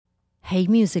Hey,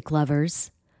 music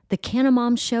lovers. The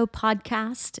Cannabis Show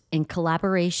podcast, in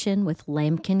collaboration with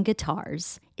Lambkin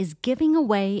Guitars, is giving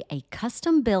away a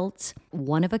custom-built,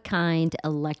 one-of-a-kind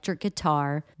electric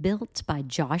guitar built by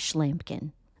Josh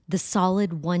Lambkin. The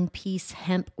solid one-piece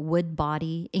hemp wood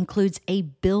body includes a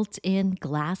built-in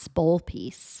glass bowl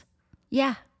piece.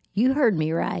 Yeah, you heard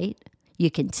me right. You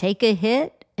can take a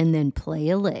hit and then play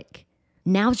a lick.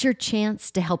 Now's your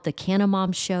chance to help the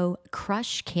Cannabis Show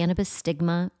crush cannabis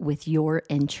stigma with your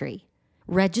entry.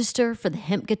 Register for the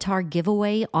hemp guitar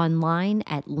giveaway online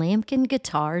at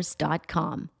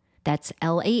lambkinguitars.com. That's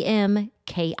LAMKIN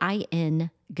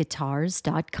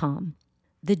guitars.com.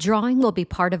 The drawing will be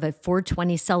part of a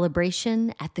 420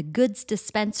 celebration at the Goods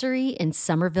Dispensary in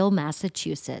Somerville,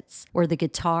 Massachusetts, where the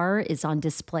guitar is on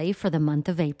display for the month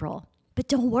of April. But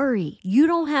don't worry, you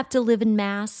don't have to live in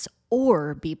Mass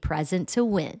or be present to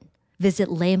win. Visit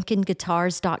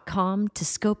lambkinguitars.com to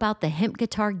scope out the hemp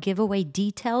guitar giveaway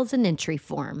details and entry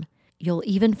form. You'll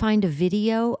even find a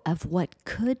video of what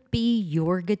could be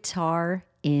your guitar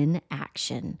in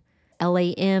action.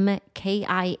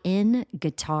 LAMKIN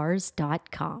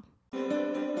guitars.com.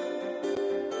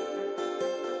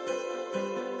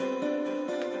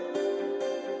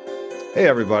 Hey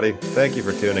everybody, thank you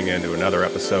for tuning in to another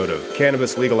episode of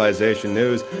Cannabis Legalization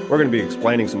News. We're going to be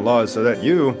explaining some laws so that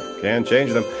you can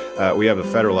change them. We have a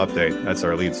federal update, that's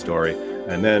our lead story,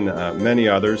 and then many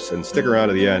others. And stick around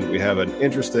to the end, we have an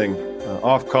interesting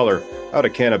off-color out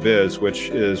of Cannabis, which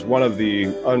is one of the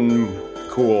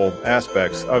uncool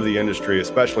aspects of the industry,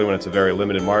 especially when it's a very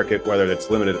limited market, whether it's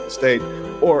limited at the state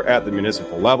or at the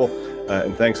municipal level.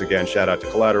 And thanks again, shout out to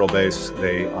Collateral Base.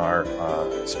 They are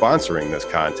sponsoring this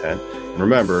content. And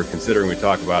remember, considering we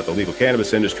talk about the legal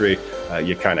cannabis industry,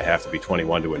 you kind of have to be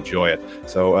 21 to enjoy it.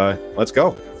 So let's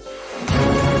go.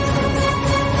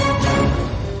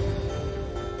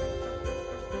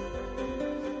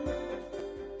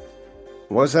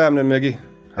 What's happening, Miggy?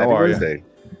 How are you?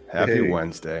 Happy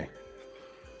Wednesday.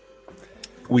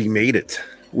 We made it.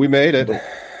 We made it,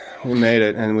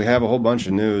 and we have a whole bunch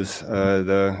of news.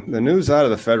 The news out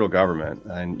of the federal government,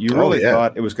 and you really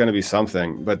thought it was going to be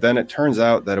something, but then it turns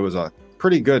out that it was a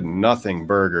pretty good nothing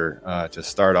burger to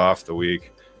start off the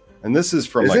week. And this is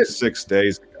from 6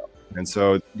 days ago. And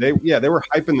so they were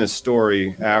hyping this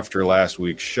story after last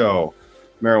week's show.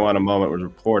 Marijuana Moment was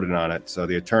reported on it. So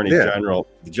the Attorney General,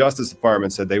 the Justice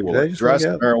Department said they will address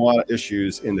marijuana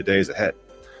issues in the days ahead.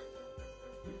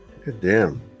 Good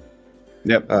damn.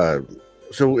 Yep.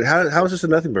 So how is this a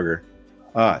nothing burger?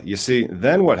 You see,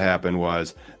 then what happened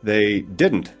was they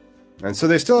didn't. And so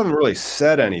they still haven't really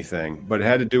said anything, but it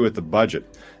had to do with the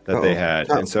budget that they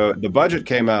had. And so the budget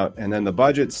came out, and then the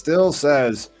budget still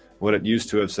says what it used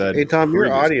to have said. Hey, Tom,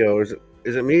 your audio, is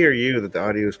it me or you that the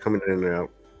audio is coming in and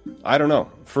out? I don't know.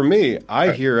 For me,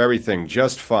 I hear everything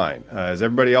just fine. Is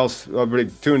everybody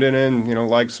tuned in,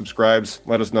 like, subscribes,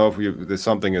 let us know if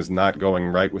something is not going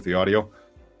right with the audio.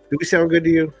 Do we sound good to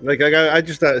you? Like I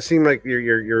just thought it seemed like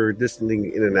you're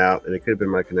distancing in and out, and it could have been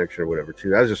my connection or whatever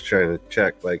too. I was just trying to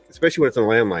check, like, especially when it's on a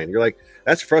landline. You're like,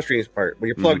 that's the frustrating part. When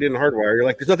you're plugged in hardwire, you're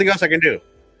like, there's nothing else I can do.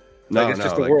 It's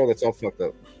just the world that's all fucked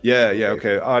up. Yeah,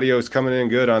 okay. Audio is coming in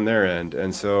good on their end,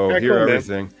 and so hear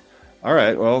everything. Man. All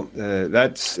right, well,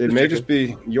 may just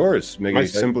be yours, Miggy.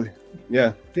 Simply,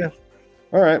 yeah.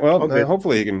 All right. Well,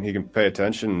 hopefully he can pay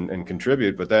attention and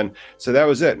contribute. But then, so that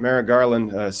was it. Merrick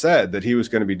Garland said that he was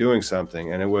going to be doing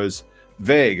something, and it was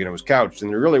vague and it was couched,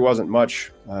 and there really wasn't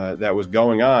much that was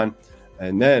going on.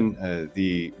 And then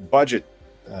the budget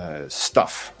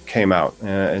stuff came out,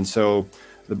 and so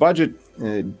the budget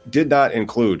did not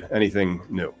include anything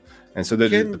new. And so the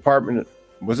department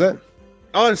was it.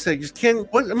 Honestly,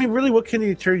 what can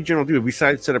the Attorney General do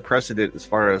besides set a precedent as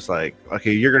far as, like,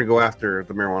 okay, you're going to go after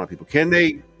the marijuana people? Can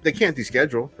they can't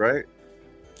deschedule, right?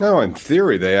 No, in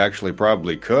theory, they actually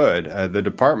probably could. The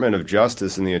Department of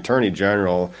Justice and the Attorney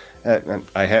General,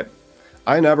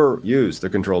 I never used the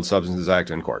Controlled Substances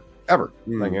Act in court, ever.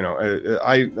 Like,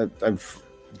 I've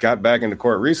got back into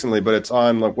court recently, but it's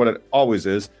on, like, what it always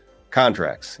is,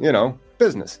 contracts,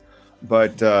 business.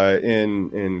 But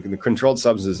in the Controlled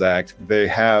Substances Act, they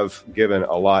have given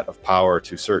a lot of power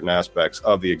to certain aspects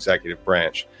of the executive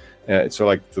branch. So,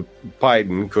 like,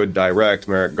 Biden could direct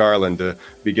Merrick Garland to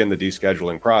begin the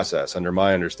descheduling process, under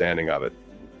my understanding of it.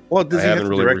 Well, I haven't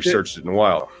really researched it in a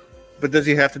while. But does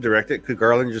he have to direct it? Could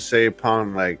Garland just say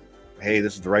upon, like, hey,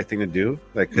 this is the right thing to do?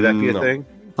 Like, could that be a thing?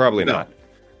 Probably not.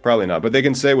 Probably not. But they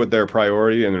can say what their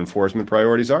priority and enforcement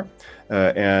priorities are.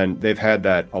 And they've had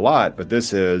that a lot. But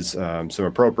this is some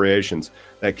appropriations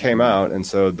that came out. And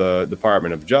so the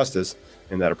Department of Justice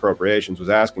in that appropriations was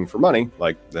asking for money,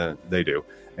 like they do.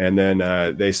 And then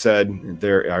they said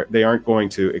they aren't going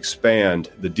to expand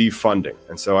the defunding.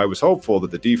 And so I was hopeful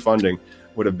that the defunding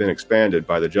would have been expanded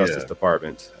by the Justice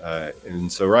Department.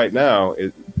 And so right now,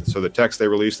 so the text they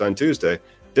released on Tuesday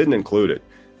didn't include it.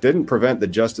 Didn't prevent the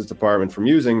Justice Department from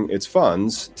using its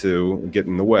funds to get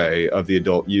in the way of the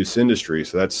adult use industry.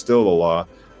 So that's still the law.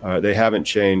 They haven't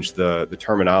changed the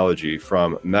terminology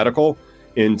from medical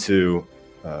into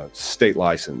state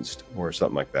licensed or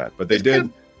something like that. But they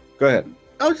did. Go ahead.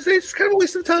 I was just saying it's kind of a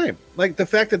waste of time. Like the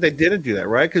fact that they didn't do that,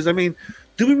 right? Because I mean,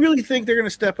 do we really think they're going to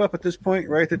step up at this point,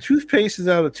 right? The toothpaste is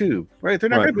out of the tube, right? They're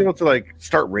not going to be able to like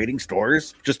start raiding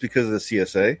stores just because of the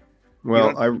CSA.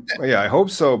 Well, I hope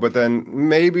so. But then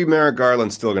maybe Merrick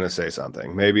Garland's still going to say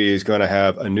something. Maybe he's going to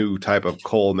have a new type of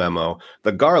Cole memo,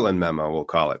 the Garland memo, we'll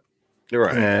call it. You're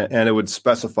right. And it would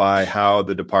specify how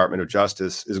the Department of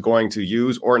Justice is going to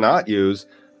use or not use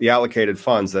the allocated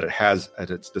funds that it has at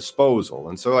its disposal.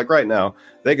 And so like right now,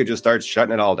 they could just start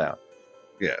shutting it all down.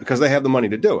 Yeah. Because they have the money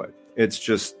to do it. It's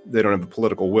just they don't have the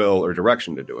political will or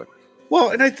direction to do it.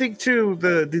 Well, and I think too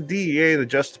the DEA, the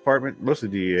Justice Department, most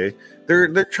of the DEA,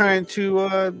 they're trying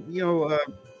to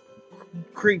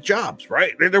create jobs,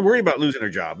 right? They're worried about losing their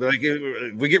job. They're like,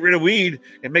 if we get rid of weed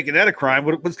and making that a crime,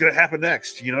 what's going to happen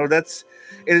next? You know, that's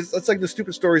like the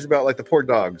stupid stories about like the poor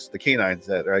dogs, the canines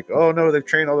that are like, oh no, they've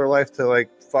trained all their life to like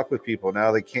fuck with people.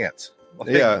 Now they can't.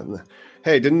 Yeah.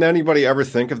 Hey, didn't anybody ever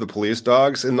think of the police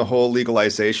dogs in the whole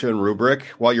legalization rubric?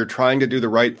 While you're trying to do the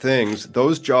right things,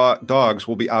 those dogs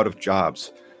will be out of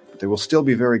jobs, but they will still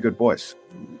be very good boys.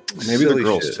 Maybe the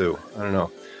girls too. I don't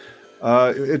know.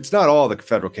 It's not all the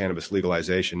federal cannabis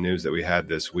legalization news that we had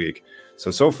this week.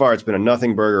 So far, it's been a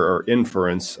nothing burger or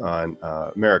inference on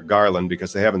Merrick Garland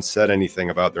because they haven't said anything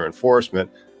about their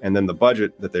enforcement. And then the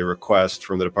budget that they request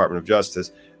from the Department of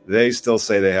Justice, they still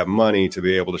say they have money to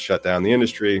be able to shut down the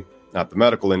industry, not the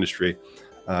medical industry.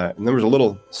 And there was a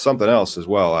little something else as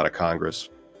well out of Congress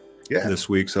this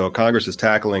week. So Congress is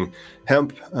tackling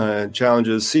hemp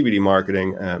challenges, CBD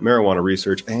marketing, marijuana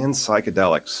research, and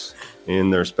psychedelics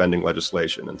in their spending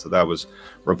legislation. And so that was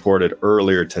reported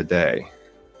earlier today.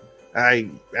 I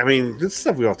mean, this is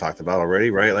stuff we all talked about already,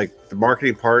 right? Like the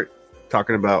marketing part,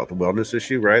 talking about the wellness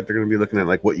issue, right? They're going to be looking at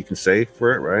like what you can say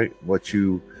for it, right? What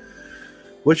you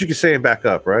can say and back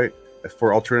up, right?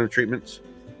 For alternative treatments.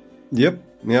 Yep.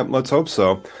 Let's hope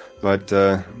so. But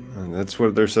that's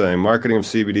what they're saying. Marketing of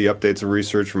CBD, updates of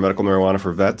research for medical marijuana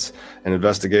for vets, and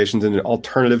investigations into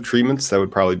alternative treatments. That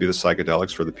would probably be the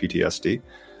psychedelics for the PTSD.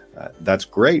 That's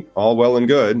great, all well and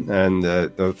good. And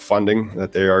the funding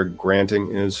that they are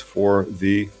granting is for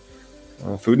the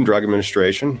Food and Drug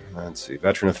Administration,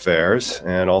 Veteran Affairs,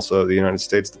 and also the United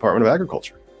States Department of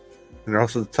Agriculture. And they're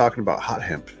also talking about hot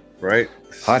hemp, right?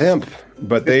 Hot hemp,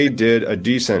 but they did a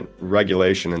decent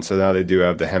regulation, and so now they do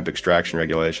have the hemp extraction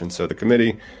regulation. So the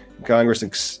committee,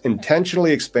 Congress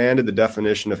intentionally expanded the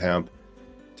definition of hemp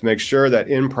to make sure that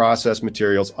in-process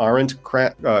materials aren't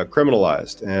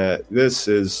criminalized. This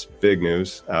is big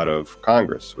news out of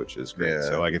Congress, which is great. Yeah.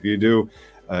 So like if you do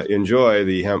enjoy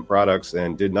the hemp products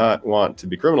and did not want to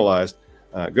be criminalized,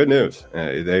 good news.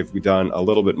 They've done a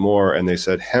little bit more, and they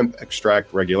said hemp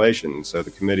extract regulation. So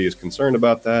the committee is concerned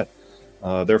about that.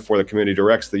 Therefore, the committee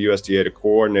directs the USDA to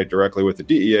coordinate directly with the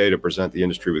DEA to present the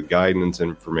industry with guidance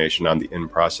and information on the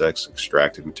in-process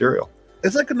extracted material.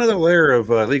 It's like another layer of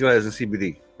legalizing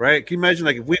CBD, right? Can you imagine,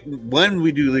 like, when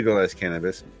we do legalize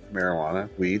cannabis, marijuana,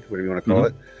 weed, whatever you want to call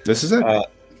it? This is it.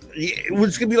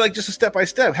 It's going to be like just a step by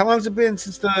step. How long has it been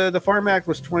since the Farm Act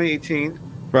was 2018?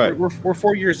 Right. We're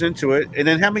 4 years into it. And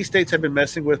then how many states have been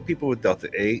messing with people with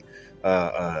Delta 8?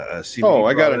 CBD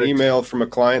I got an email from a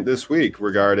client this week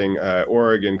regarding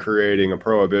Oregon creating a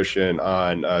prohibition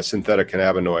on synthetic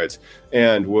cannabinoids,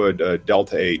 and would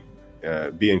Delta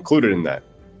 8 be included in that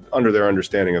under their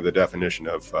understanding of the definition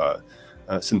of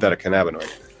synthetic cannabinoid?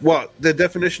 Well, the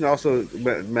definition also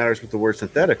matters with the word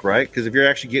synthetic, right? Because if you're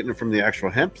actually getting it from the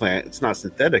actual hemp plant, it's not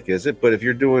synthetic, is it? But if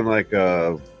you're doing like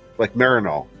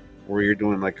Marinol, where you're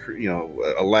doing like,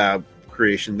 a lab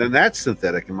creation, then that's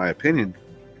synthetic, in my opinion.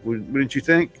 Wouldn't you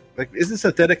think? Like, isn't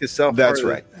synthetic itself? That's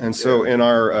right. And so in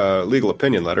our legal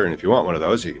opinion letter, and if you want one of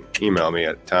those, you can email me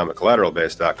at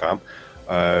tom@collateralbase.com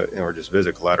or just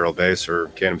visit collateralbase or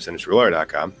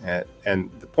cannabisindustrylawyer.com.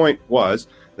 And the point was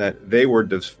that they were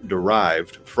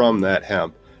derived from that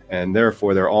hemp, and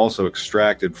therefore they're also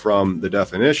extracted from the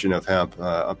definition of hemp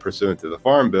pursuant to the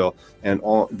Farm Bill and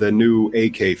the new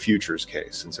AK Futures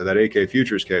case. And so that AK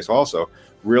Futures case also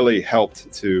really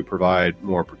helped to provide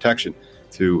more protection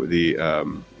to the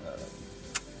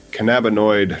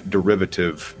cannabinoid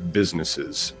derivative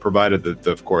businesses, provided that,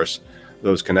 of course,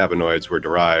 those cannabinoids were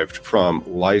derived from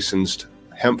licensed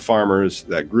hemp farmers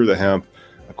that grew the hemp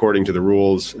according to the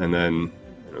rules, and then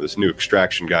this new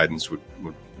extraction guidance would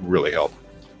really help.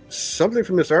 Something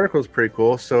from this article is pretty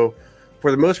cool. So, for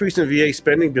the most recent VA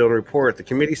spending bill report, the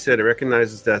committee said it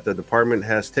recognizes that the department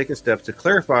has taken steps to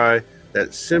clarify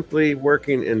that simply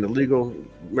working in the legal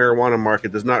marijuana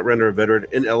market does not render a veteran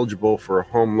ineligible for a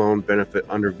home loan benefit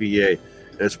under VA.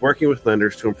 And it's working with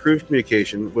lenders to improve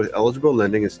communication with eligible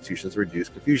lending institutions to reduce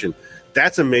confusion.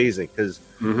 That's amazing because,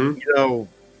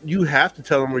 you have to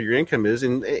tell them where your income is.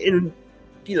 And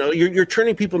you're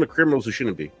turning people into criminals who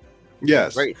shouldn't be.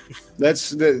 Yes, right.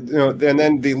 That's and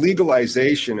then the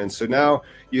legalization, and so now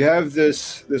you have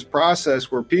this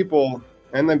process where people,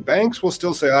 and then banks will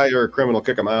still say, you're a criminal,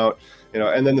 kick them out,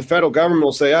 and then the federal government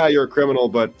will say, you're a criminal,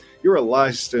 but you're a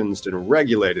licensed and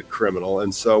regulated criminal,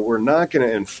 and so we're not going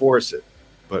to enforce it,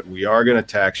 but we are going to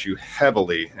tax you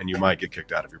heavily, and you might get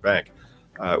kicked out of your bank.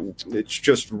 It's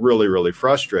just really, really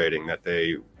frustrating that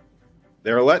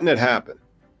they're letting it happen,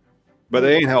 but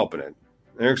they ain't helping it.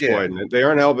 They're exploiting it. They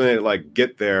aren't helping it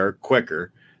get there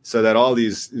quicker so that all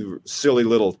these silly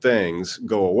little things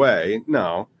go away.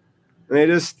 No, they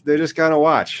just kind of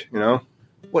watch,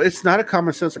 Well, it's not a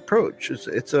common sense approach.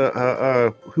 It's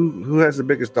a who has the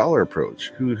biggest dollar approach,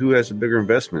 who has the bigger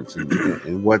investments,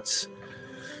 and what's,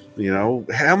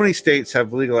 how many states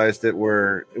have legalized it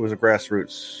where it was a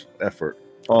grassroots effort?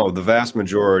 Oh, the vast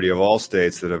majority of all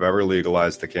states that have ever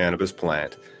legalized the cannabis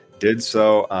plant did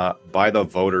so by the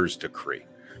voters' decree.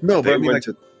 No, but went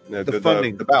to the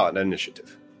funding, the ballot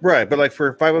initiative. Right, but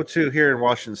for 502 here in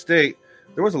Washington State,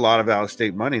 there was a lot of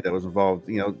out-of-state money that was involved.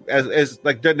 As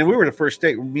and we were the first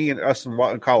state, me and us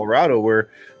in Colorado were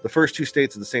the first two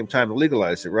states at the same time to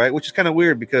legalize it, right? Which is kind of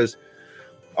weird because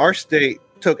our state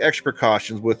took extra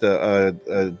precautions with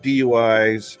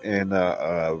DUIs and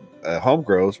home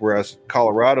grows, whereas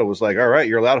Colorado was like, all right,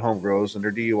 you're allowed home grows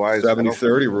under DUIs.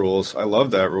 70-30 rules. I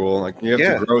love that rule. You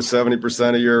have to grow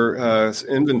 70% of your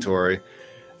inventory.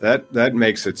 That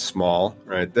makes it small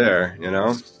right there,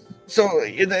 So,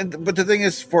 but the thing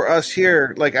is, for us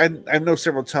here, I know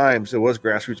several times it was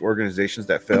grassroots organizations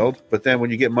that failed, but then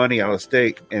when you get money out of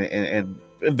state and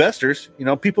investors,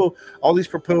 people, all these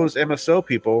proposed MSO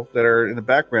people that are in the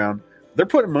background, they're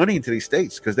putting money into these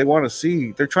states because they want to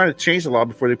see, they're trying to change the law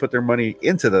before they put their money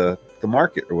into the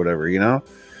market or whatever,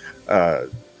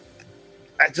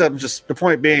 just the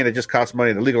point being, it just costs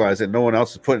money to legalize it. No one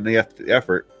else is putting the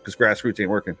effort because grassroots ain't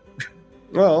working.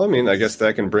 Well, I guess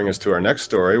that can bring us to our next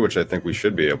story, which I think we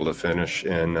should be able to finish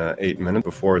in 8 minutes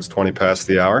before it's 20 past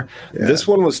the hour. Yeah. This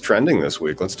one was trending this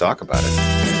week. Let's talk about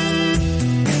it.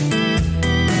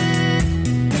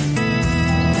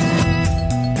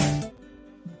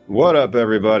 What up,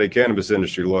 everybody? Cannabis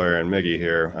industry lawyer and Miggy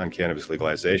here on Cannabis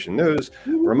Legalization News,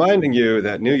 reminding you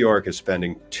that New York is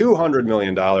spending $200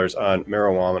 million on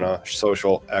marijuana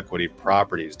social equity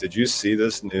properties. Did you see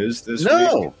this news this week?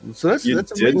 No, so that's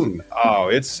didn't. Amazing. Oh,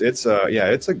 it's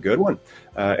a good one.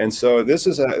 And so this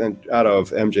is out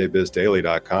of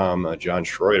mjbizdaily.com. John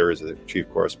Schroeder is the chief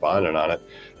correspondent on it.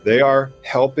 They are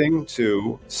helping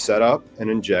to set up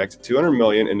and inject $200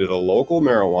 million into the local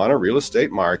marijuana real estate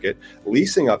market,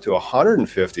 leasing up to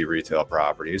 150 retail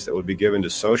properties that would be given to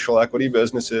social equity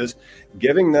businesses,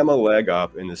 giving them a leg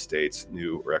up in the state's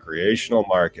new recreational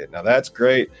market. Now, that's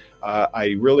great.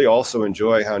 I really also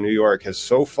enjoy how New York has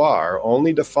so far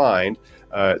only defined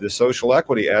the social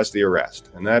equity as the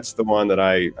arrest. And that's the one that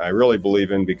I really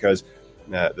believe in because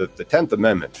the 10th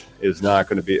Amendment is not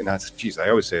going to be, I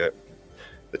always say that.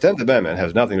 The 10th Amendment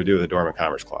has nothing to do with the Dormant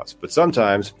Commerce Clause. But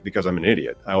sometimes, because I'm an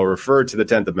idiot, I will refer to the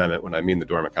 10th Amendment when I mean the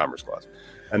Dormant Commerce Clause.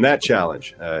 And that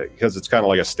challenge, because it's kind of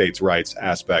like a states' rights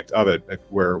aspect of it,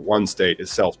 where one state is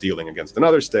self-dealing against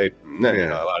another state, you're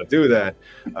not allowed to do that.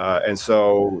 And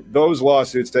so those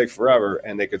lawsuits take forever,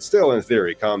 and they could still, in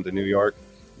theory, come to New York.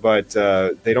 But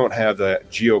they don't have the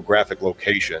geographic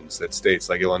locations that states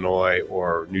like Illinois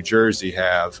or New Jersey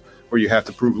have, where you have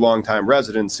to prove long-time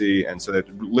residency, and so that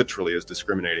literally is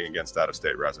discriminating against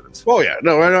out-of-state residents. Oh yeah,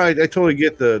 no, I totally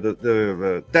get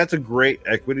the that's a great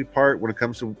equity part when it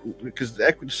comes to, because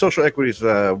social equity is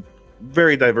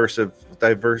very divisive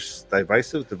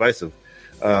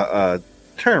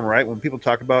term, right? When people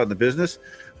talk about it in the business,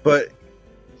 but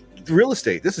real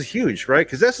estate, this is huge, right?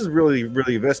 Because this is really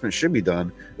investment should be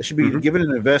done. It should be given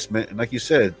an investment, and like you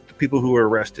said, the people who are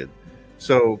arrested.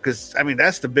 So, because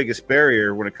that's the biggest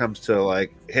barrier when it comes to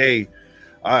hey,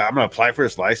 I'm going to apply for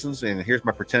this license, and here's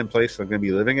my pretend place I'm going to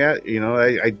be living at.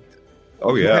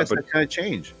 Oh Who yeah, has but that kind of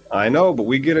change? I know, but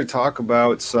we get to talk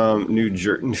about some New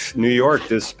York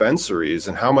dispensaries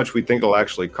and how much we think it'll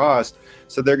actually cost.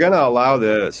 So they're going to allow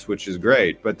this, which is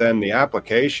great, but then the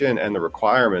application and the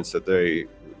requirements that they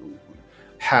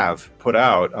have put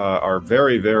out are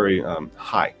very, very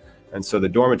high. And so the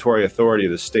Dormitory Authority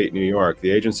of the state of New York,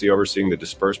 the agency overseeing the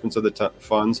disbursements of the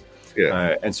funds,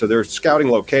 and so they're scouting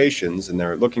locations and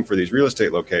they're looking for these real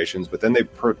estate locations, but then they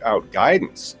put out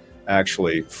guidance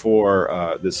actually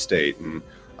for this state. And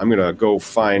I'm going to go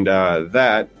find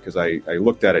that because I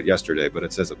looked at it yesterday, but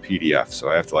it says a PDF. So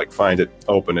I have to find it,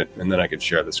 open it, and then I can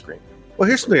share the screen. Well,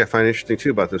 here's something I find interesting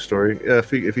too about this story.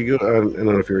 If you go, I don't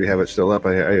know if you already have it still up.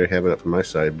 I have it up on my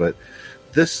side, but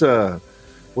this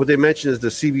what they mentioned is the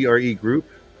CBRE group.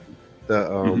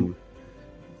 The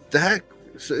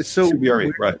so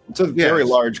CBRE, right? It's a very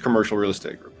large commercial real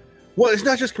estate group. Well, it's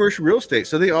not just commercial real estate.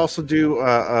 So they also do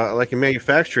like in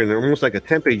manufacturing. They're almost like a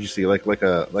temp agency, like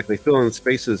they fill in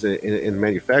spaces in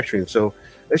manufacturing. So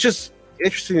it's just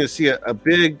interesting to see a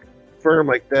big firm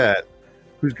like that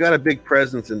who's got a big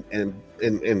presence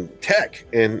in tech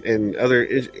and other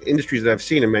industries that I've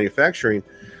seen in manufacturing,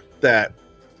 that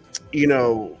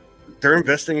they're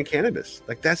investing in cannabis.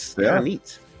 Like that's kind of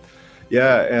neat.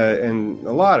 Yeah, and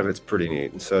a lot of it's pretty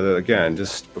neat. So again,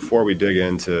 just before we dig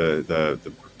into the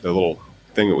little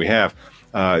thing that we have,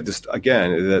 just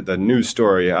again, the news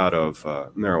story out of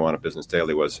Marijuana Business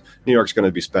Daily was New York's going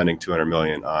to be spending $200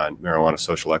 million on marijuana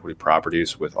social equity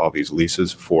properties with all these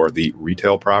leases for the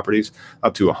retail properties,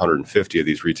 up to 150 of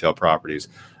these retail properties.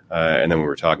 And then we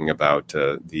were talking about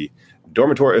the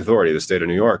Dormitory Authority of the state of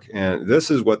New York, and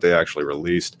this is what they actually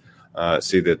released.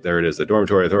 See that there it is, the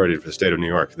Dormitory Authority for the state of New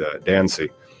York, the DANSI.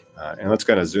 And let's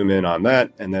kind of zoom in on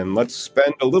that, and then let's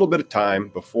spend a little bit of time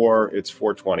before it's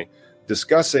 420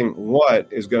 discussing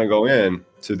what is going to go in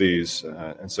to these.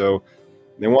 And so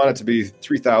they want it to be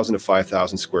 3,000 to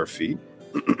 5,000 square feet.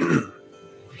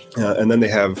 And then they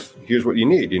have, here's what you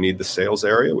need. You need the sales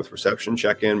area with reception,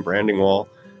 check-in, branding wall,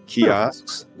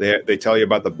 kiosks. They tell you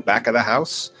about the back of the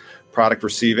house, product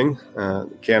receiving,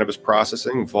 cannabis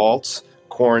processing, vaults,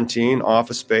 quarantine,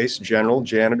 office space, general,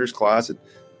 janitor's closet,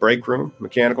 break room,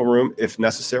 mechanical room, if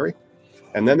necessary.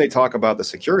 And then they talk about the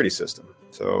security system.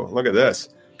 So look at this.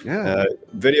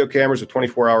 Video cameras with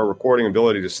 24-hour recording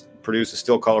ability to produce a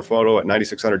still color photo at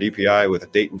 9600 DPI with a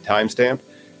date and timestamp.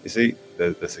 You see,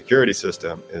 the security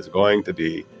system is going to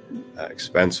be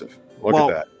expensive. Look at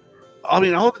that. I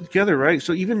mean, all together, right?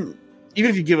 So even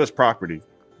if you give us property,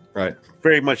 right?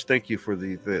 Very much thank you for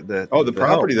the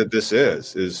property that this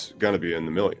is going to be in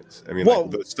the millions. I mean,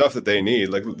 the stuff that they need,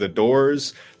 like the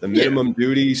doors, the minimum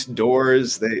duties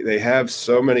doors. They have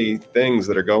so many things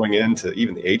that are going into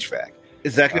even the HVAC.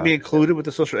 Is that going to be included with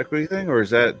the social equity thing, or is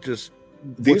that just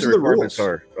these are the rules?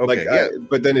 Are? Okay,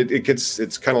 but then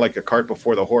it's kind of like a cart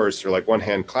before the horse, or like one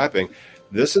hand clapping.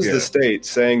 This is the state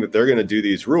saying that they're going to do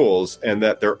these rules and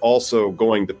that they're also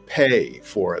going to pay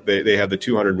for it. They have the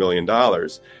 $200 million.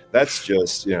 That's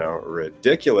just,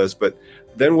 ridiculous. But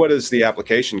then what is the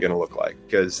application going to look like?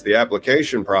 Because the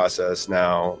application process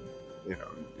now,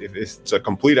 if it's a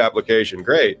complete application,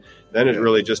 great. Then it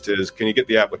really just is, can you get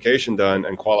the application done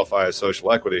and qualify as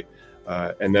social equity?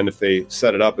 And then if they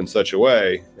set it up in such a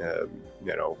way,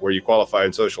 where you qualify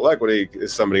in social equity,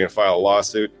 is somebody going to file a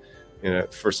lawsuit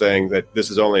for saying that this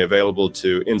is only available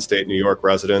to in-state New York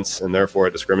residents, and therefore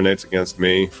it discriminates against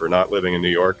me for not living in New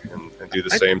York, and do the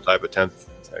same type of 10th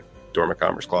Dormant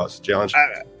Commerce Clause challenge?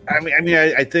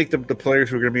 I think the players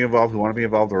who are going to be involved, who want to be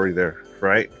involved, are already there,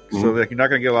 right? Mm-hmm. So you're not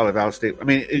going to get a lot of out-of-state. I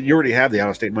mean, you already have the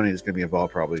out-of-state money that's going to be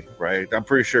involved, probably, right? I'm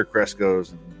pretty sure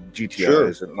Cresco's and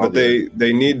GTIs, and all but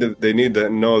they need to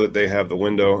know that they have the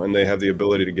window and they have the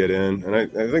ability to get in, and I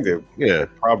think they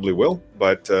probably will.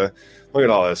 But look at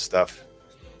all this stuff.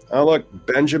 Oh, look,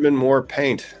 Benjamin Moore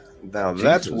paint. Now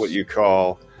that's what you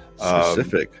call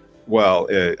specific. Well,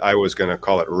 I was going to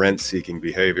call it rent-seeking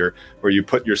behavior, where you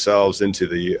put yourselves into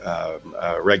the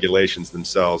regulations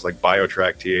themselves, like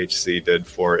BioTrack THC did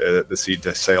for the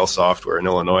seed-to-sale software in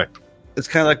Illinois. It's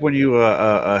kind of like when you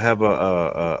have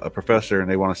a professor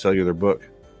and they want to sell you their book.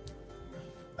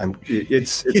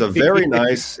 It's a very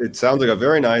nice. It sounds like a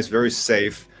very nice, very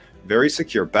safe, very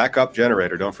secure backup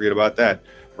generator. Don't forget about that.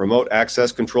 Remote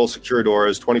access control, secure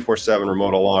doors, 24/7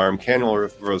 remote alarm, camera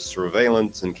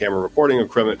surveillance, and camera reporting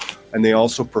equipment. And they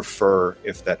also prefer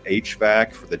if that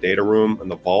HVAC for the data room and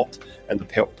the vault and the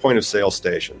point of sale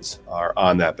stations are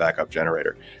on that backup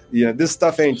generator. This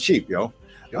stuff ain't cheap, yo.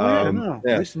 At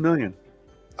least $1 million.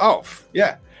 Oh,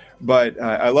 yeah. But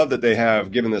I love that they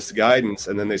have given this guidance,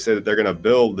 and then they say that they're going to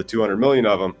build the 200 million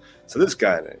of them. So this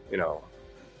guy,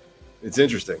 it's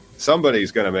interesting.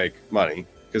 Somebody's going to make money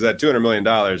because that $200 million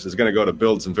is going to go to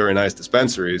build some very nice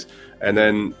dispensaries. And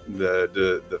then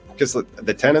because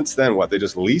the tenants, then what? They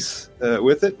just lease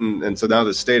with it. And so now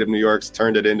the state of New York's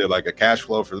turned it into like a cash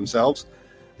flow for themselves.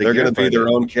 They're going to be their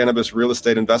own cannabis real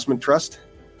estate investment trust.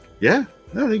 Yeah.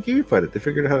 No, they gamified it. They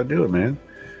figured out how to do it, man.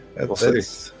 We'll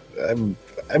see.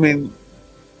 I mean,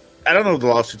 I don't know if the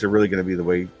lawsuits are really going to be the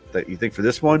way that you think for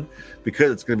this one,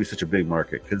 because it's going to be such a big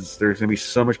market, because there's going to be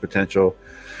so much potential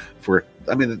for,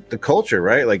 I mean, the culture,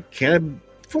 right? Like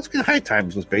High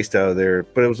Times was based out of there,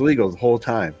 but it was legal the whole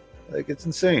time. Like, it's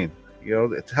insane. You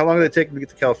know, how long did it take them to get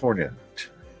to California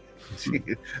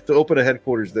to open a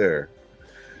headquarters there?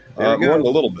 More than a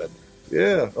little bit.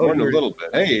 Yeah. More than a little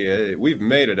bit. Hey, we've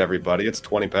made it, everybody. It's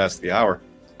 20 past the hour.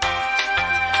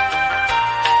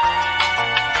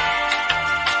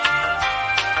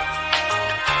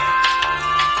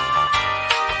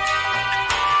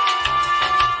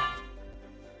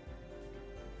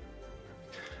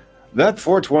 That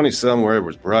 420 somewhere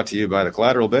was brought to you by the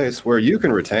Collateral Base, where you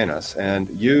can retain us and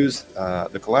use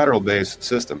the Collateral Base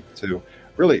system to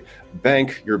really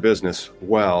bank your business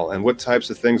well. And what types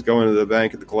of things go into the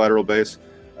bank at the Collateral Base?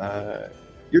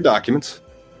 Your documents.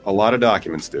 A lot of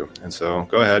documents do. And so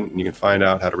go ahead and you can find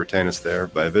out how to retain us there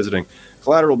by visiting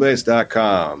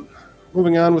collateralbase.com.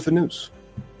 Moving on with the news.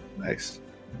 Nice.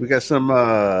 We got some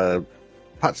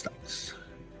pot stocks.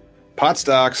 Pot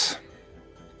stocks.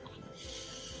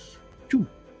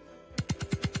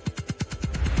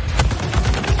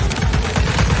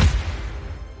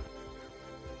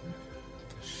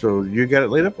 So you got it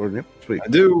laid up, or yep, sweet. I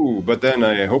do, but then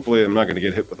hopefully I'm not going to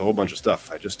get hit with a whole bunch of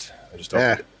stuff. I just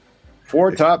opened it.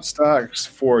 4 top stocks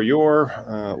for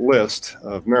your list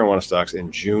of marijuana stocks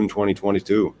in June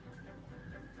 2022.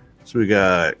 So we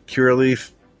got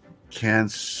Curaleaf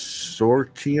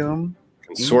Consortium,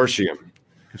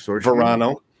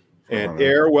 Verano, and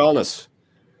Air Wellness,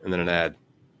 and then an ad.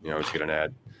 You always get an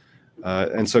ad.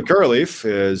 And so Curaleaf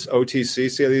is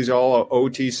OTC. See, these are all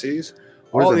OTCs.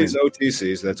 All these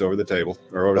OTCs, that's over the table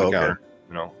or over the counter,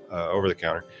 over the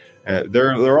counter.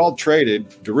 They're all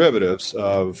traded derivatives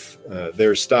of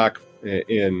their stock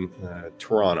in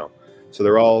Toronto. So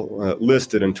they're all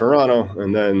listed in Toronto,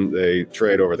 and then they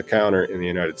trade over the counter in the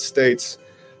United States.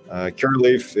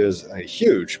 Curaleaf is a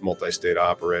huge multi-state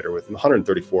operator with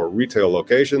 134 retail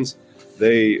locations.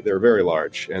 They're very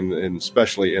large, and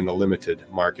especially in the limited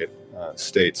market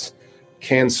states.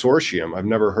 Consortium, I've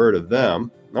never heard of them.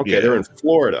 Okay, yeah. They're in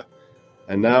Florida,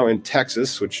 and now in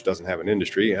Texas, which doesn't have an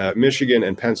industry, Michigan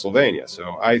and Pennsylvania.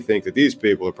 So I think that these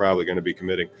people are probably going to be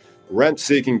committing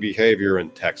rent-seeking behavior in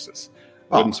Texas.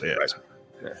 Wouldn't surprise me.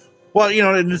 Yeah. Well,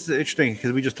 and this is interesting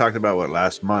because we just talked about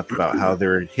last month about how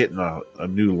they're hitting a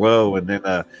new low, and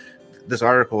then this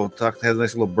article has a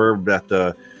nice little blurb that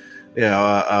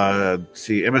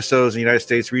MSOs in the United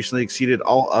States recently exceeded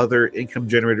all other income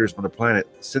generators on the planet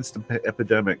since the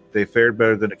epidemic. They fared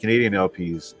better than the Canadian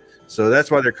LPs. So that's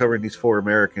why they're covering these 4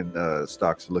 American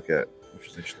stocks to look at, which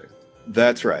is interesting.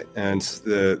 That's right. And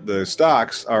the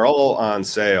stocks are all on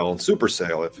sale, super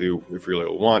sale if you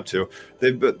really want to.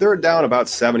 They're down about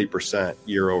 70%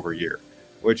 year over year,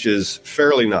 which is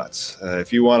fairly nuts.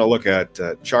 If you want to look at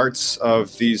charts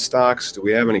of these stocks, do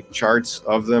we have any charts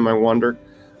of them, I wonder?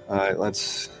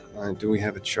 Do we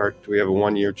have a chart? Do we have a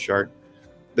 1-year chart?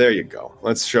 There you go.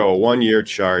 Let's show a 1-year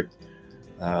chart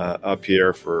up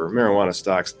here for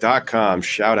marijuanastocks.com.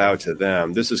 Shout out to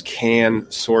them. This is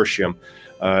Consortium.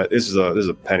 This is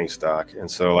a penny stock. And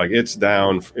so it's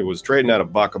down. It was trading at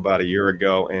 $1 about a year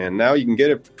ago, and now you can get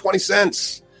it for 20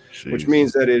 cents. Jeez. Which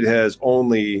means that it has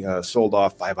only sold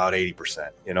off by about 80%.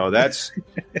 That's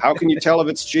how can you tell if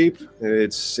it's cheap?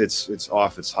 It's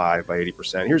off its high by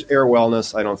 80%. Here's Air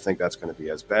Wellness. I don't think that's going to be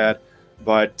as bad,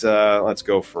 but let's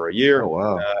go for a year. Oh,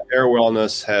 wow. Air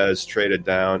Wellness has traded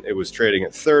down. It was trading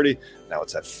at 30. Now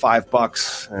it's at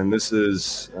 $5. And this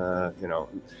is,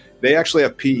 they actually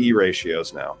have PE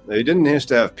ratios now. They didn't used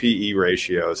to have PE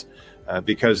ratios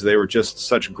because they were just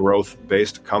such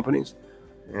growth-based companies.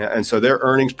 And so their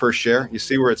earnings per share, you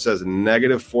see where it says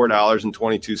negative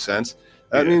 $4.22.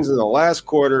 That means in the last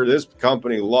quarter, this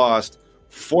company lost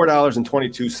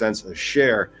 $4.22 a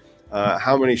share.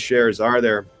 How many shares are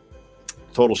there?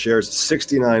 Total shares,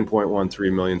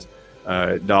 $69.13 million.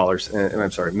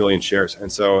 Million shares. And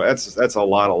so that's a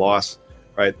lot of loss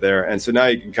right there. And so now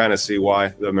you can kind of see why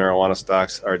the marijuana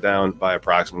stocks are down by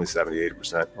approximately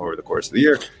 78% over the course of the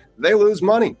year. They lose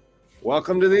money.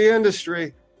 Welcome to the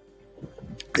industry.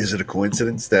 Is it a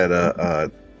coincidence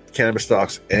that cannabis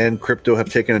stocks and crypto have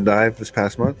taken a dive this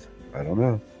past month? I don't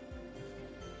know.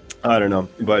 I don't know,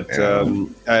 but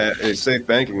safe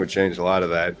banking would change a lot of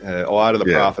that. A lot of the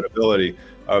profitability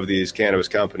of these cannabis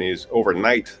companies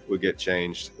overnight would get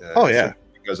changed.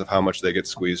 Because of how much they get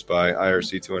squeezed by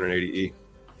IRC 280E.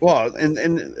 Well,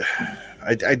 and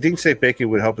I think safe banking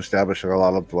would help establish a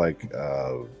lot of like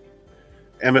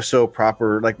MSO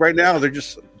proper. Like right now, they're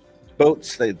just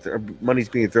boats. Money's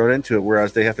being thrown into it,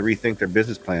 whereas they have to rethink their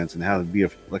business plans and how to be a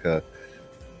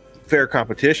fair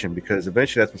competition, because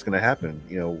eventually that's what's going to happen,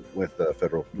 with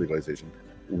federal legalization.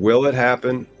 Will it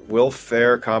happen? Will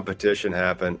fair competition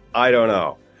happen? I don't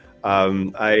know.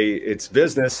 It's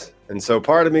business, and so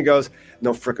part of me goes,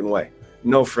 no frickin' way.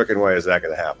 No frickin' way is that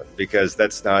going to happen, because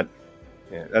that's not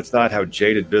how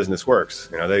jaded business works.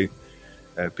 They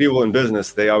people in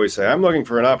business, they always say, I'm looking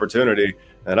for an opportunity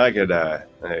that I could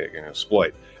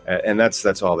exploit, and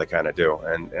that's all they kind of do.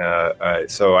 And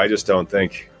so I just don't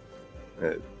think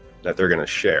that they're going to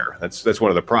share. That's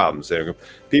one of the problems.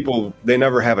 People, they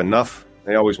never have enough.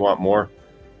 They always want more.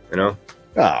 Oh,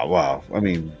 wow. I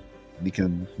mean, you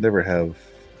can never have.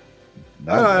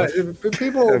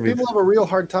 People have a real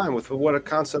hard time with what a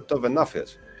concept of enough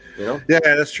is. Yeah,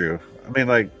 that's true. I mean,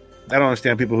 like, I don't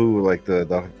understand people who like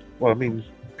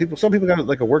some people got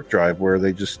like a work drive where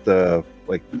they just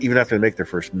like, even after they make their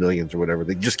first millions or whatever,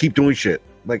 they just keep doing shit.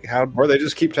 Like or they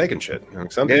just keep taking shit.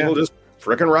 Some people just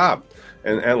frickin' rob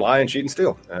and lie and cheat and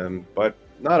steal. But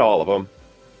not all of them.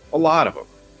 A lot of them,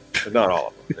 but not all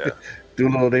of them. Yeah. Do a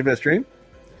little Name That Strain?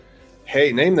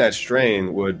 Hey, Name That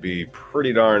Strain would be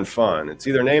pretty darn fun. It's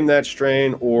either Name That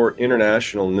Strain or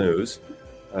International News.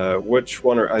 Which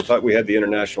one? I thought we had the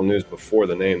International News before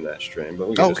the Name That Strain, but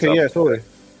we can totally.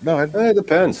 No, it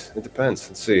depends. It depends.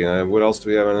 Let's see. What else do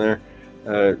we have in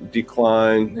there?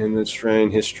 Decline, Name That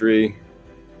Strain, history.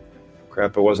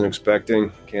 Crap, I wasn't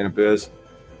expecting. Cannabis.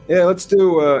 Yeah, let's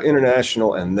do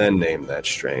International and then Name That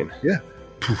Strain. Yeah.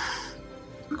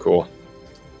 Cool.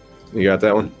 You got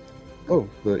that one? Oh,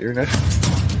 the International.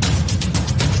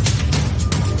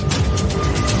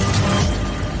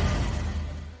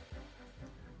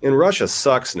 In Russia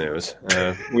sucks news.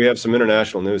 We have some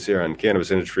international news here on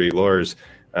Cannabis Industry Lawyers.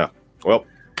 Well,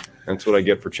 that's what I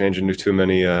get for changing to too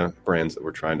many brands that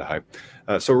we're trying to hype.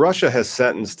 So Russia has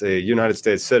sentenced a United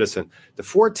States citizen to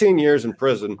 14 years in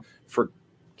prison for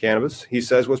cannabis he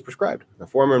says was prescribed. A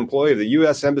former employee of the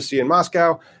U.S. Embassy in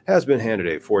Moscow has been handed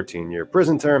a 14-year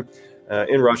prison term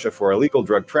in Russia for illegal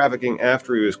drug trafficking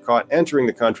after he was caught entering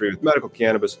the country with medical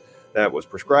cannabis that was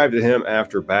prescribed to him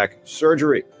after back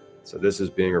surgery. So this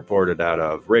is being reported out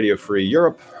of Radio Free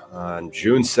Europe on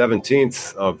June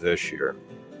 17th of this year.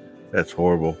 That's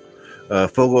horrible.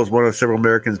 Fogel is one of several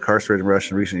Americans incarcerated in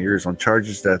Russia in recent years on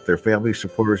charges that their family,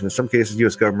 supporters, and in some cases,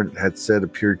 U.S. government had said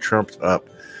appeared trumped up.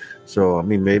 So, I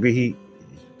mean,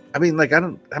 how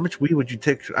much weed would you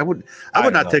take? I would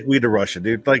not take weed to Russia,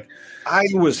 dude. Like, I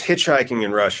was hitchhiking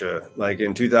in Russia, like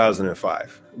in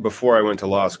 2005, before I went to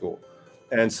law school.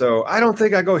 And so I don't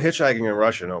think I go hitchhiking in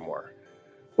Russia no more.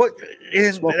 What?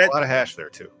 Smoke a lot of hash there,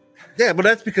 too. Yeah, but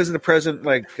that's because of the present,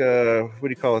 like, what do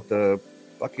you call it? The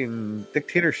fucking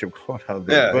dictatorship going on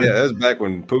there. Yeah, that was back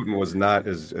when Putin was not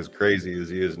as crazy as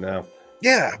he is now.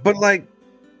 Yeah, but like,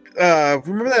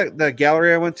 remember that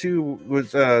gallery I went to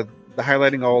was the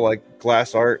highlighting all like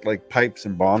glass art, like pipes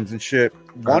and bombs and shit.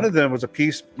 One of them was a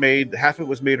piece made, half of it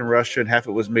was made in Russia and half of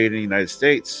it was made in the United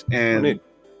States. And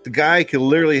the guy could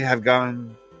literally have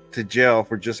gone to jail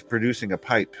for just producing a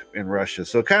pipe in Russia.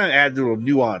 So it kind of added a little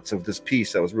nuance of this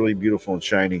piece that was really beautiful and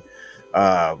shiny.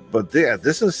 But yeah,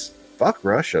 this is fuck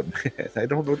Russia. I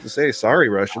don't know what to say. Sorry,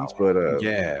 Russians, but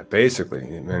yeah, basically.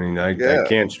 I mean, I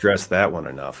can't stress that one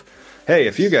enough. Hey,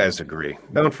 if you guys agree,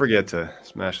 don't forget to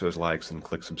smash those likes and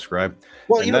click subscribe.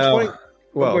 Well, and it's funny.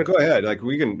 Well, go ahead. Like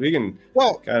we can.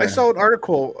 Well, kinda... I saw an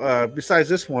article besides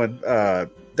this one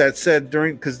that said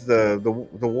because the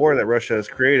war that Russia has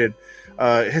created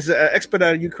has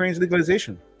expedited Ukraine's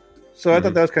legalization. So I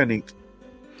thought that was kind of neat.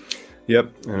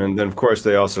 Yep, and then of course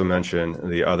they also mention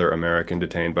the other American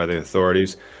detained by the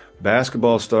authorities,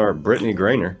 basketball star Brittany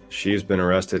Griner. She's been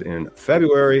arrested in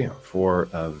February for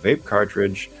a vape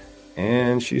cartridge,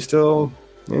 and she's still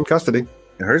in custody.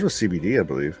 And hers was CBD, I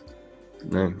believe.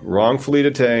 Wrongfully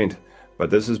detained, but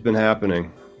this has been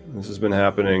happening. This has been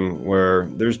happening where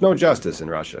there's no justice in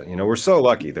Russia. You know, we're so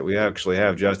lucky that we actually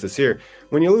have justice here.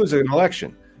 When you lose an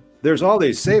election, there's all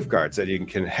these safeguards that you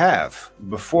can have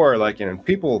before, like, you know,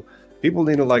 people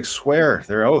need to like swear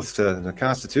their oath to the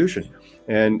Constitution,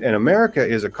 and America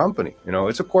is a company. You know,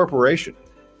 it's a corporation,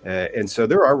 and so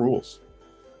there are rules.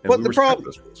 But the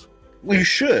problem, well, you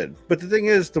should. But the thing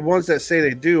is, the ones that say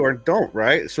they do or don't,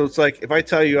 right? So it's like if I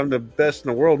tell you I'm the best in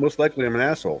the world, most likely I'm an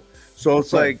asshole. So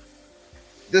it's like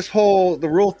the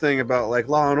rule thing about like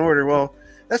law and order. Well,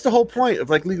 that's the whole point of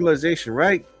like legalization,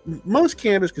 right? Most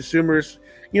cannabis consumers,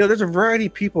 there's a variety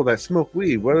of people that smoke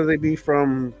weed, whether they be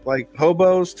from like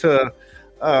hobos to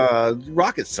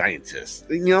rocket scientists.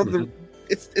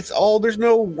 It's all. There's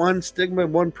no one stigma,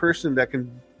 one person that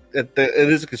it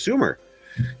is a consumer.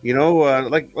 Like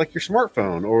your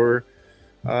smartphone or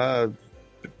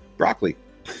broccoli.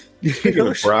 Speaking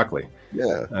of broccoli,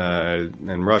 yeah,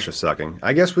 and Russia sucking,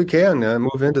 I guess we can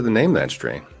move into the name that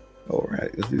strain. All right,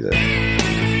 let's do that.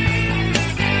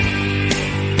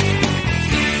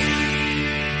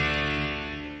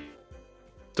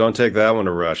 Don't take that one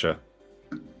to Russia.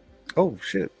 Oh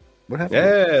shit! What happened?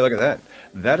 Hey, look at that.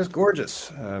 That is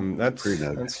gorgeous. That's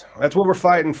what we're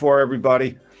fighting for,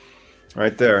 everybody.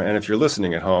 Right there. And if you're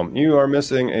listening at home, you are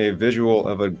missing a visual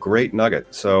of a great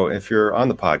nugget. So if you're on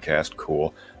the podcast,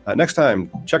 cool. Next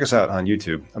time, check us out on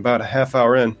YouTube. About a half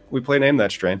hour in, we play Name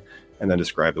That Strain and then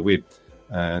describe the weed.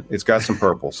 It's got some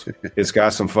purples. It's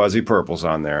got some fuzzy purples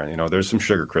on there. There's some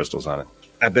sugar crystals on it.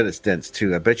 I bet it's dense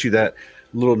too. I bet you that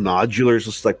little nodulars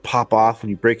just like pop off when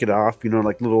you break it off,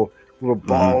 like little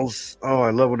balls. Mm-hmm. Oh, I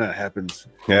love when that happens.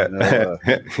 Yeah.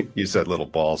 You said little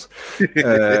balls.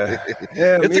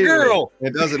 It's a girl.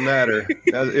 It doesn't matter.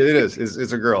 It is.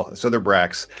 It's a girl. So they're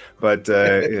bracks. But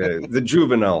the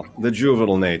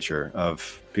juvenile nature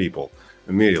of people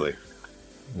immediately.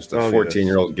 Just a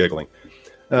 14-year-old giggling.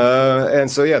 And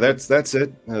so, yeah, that's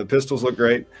it. The pistols look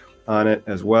great on it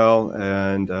as well.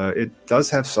 And it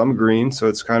does have some green. So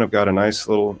it's kind of got a nice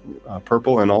little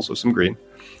purple and also some green.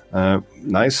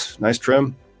 Nice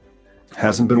trim.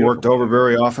 Hasn't been worked over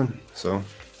very often, so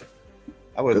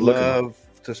I would love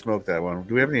to smoke that one.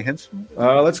 Do we have any hints?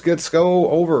 Let's go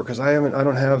over because I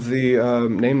don't have the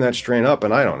Name That Strain up,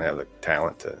 and I don't have the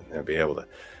talent to be able to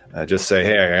just say,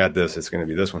 hey, I got this. It's going to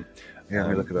be this one. Yeah,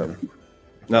 let me look it up.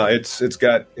 No, it's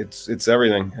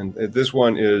everything, and this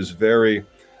one is very.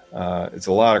 It's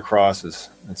a lot of crosses.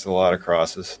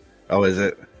 Oh, is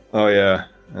it? Oh yeah.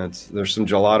 There's some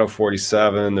Gelato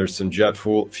 47. There's some Jet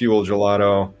Fuel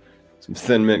Gelato, some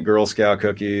Thin Mint Girl Scout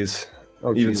cookies,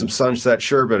 even some Sunset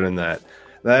Sherbet in that.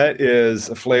 That is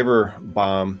a flavor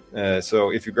bomb.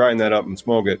 So if you grind that up and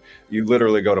smoke it, you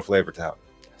literally go to Flavor Town.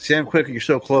 Sam Quick, you're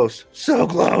so close. So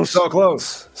close.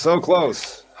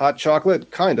 Hot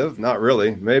chocolate, kind of, not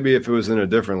really. Maybe if it was in a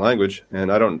different language.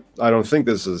 And I don't think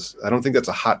that's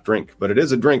a hot drink, but it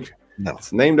is a drink. No,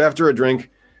 it's named after a drink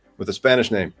with a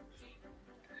Spanish name.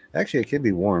 Actually, it can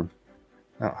be warm.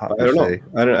 Not hot. I don't know.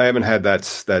 I haven't had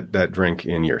that drink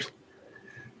in years.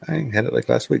 I had it like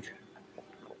last week.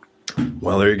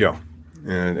 Well, there you go.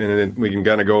 And then we can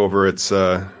kind of go over its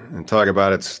and talk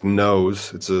about its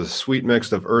nose. It's a sweet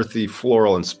mix of earthy,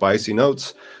 floral, and spicy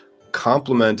notes,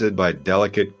 complemented by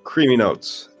delicate, creamy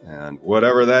notes. And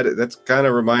whatever that kind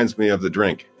of reminds me of the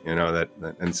drink. That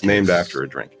and it's named after a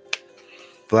drink.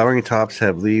 Flowering tops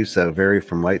have leaves that vary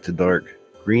from light to dark.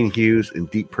 Green hues and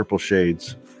deep purple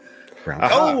shades. Brown.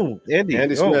 Oh,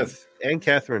 Andy Smith and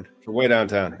Catherine from way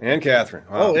downtown, and Catherine.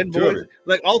 Wow. And boys,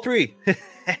 like all three.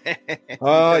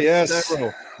 Oh yes,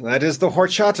 that is the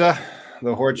horchata.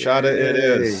 The horchata it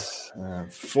is.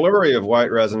 Flurry of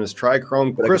white resinous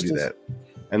trichrome crystals,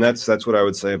 and that's what I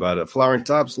would say about it. Flowering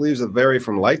tops, leaves that vary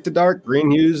from light to dark,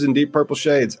 green hues and deep purple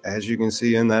shades, as you can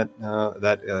see in that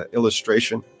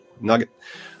illustration nugget.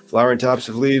 Flowering tops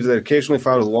of leaves that occasionally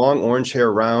found with long orange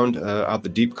hair round out the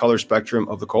deep color spectrum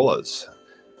of the colas.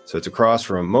 So it's a cross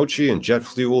from Mochi and Jet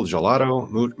Fuel Gelato.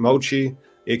 Mochi,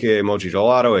 a.k.a. Mochi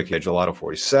Gelato, a.k.a. Gelato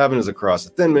 47, is across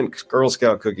the Thin Mint, Girl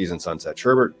Scout Cookies, and Sunset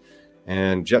Sherbet.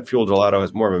 And Jet Fuel Gelato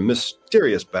has more of a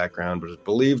mysterious background, but is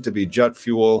believed to be Jet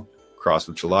Fuel crossed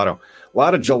with Gelato. A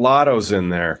lot of gelatos in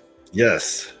there.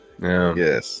 Yes. Yeah.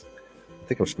 Yes. I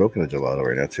think I'm smoking a gelato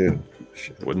right now, too.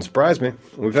 Shit. Wouldn't surprise me.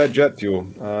 We've had Jet Fuel.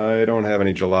 I don't have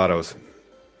any gelatos.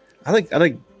 I like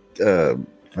actually I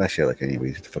like any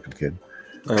weed. It's a fucking kid.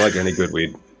 I like any good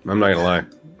weed. I'm not gonna lie.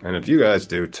 And if you guys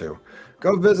do too,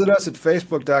 go visit us at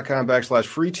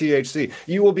facebook.com/freethc.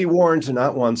 You will be warned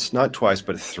not once, not twice,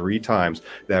 but 3 times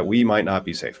that we might not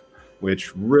be safe,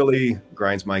 which really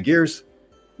grinds my gears.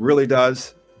 Really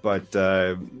does. But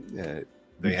they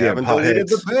haven't deleted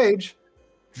the page.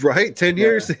 Right? 10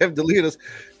 years they have deleted us.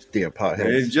 Damn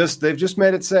potheads. They've just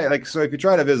made it say, like, so if you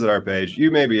try to visit our page,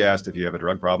 you may be asked if you have a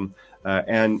drug problem.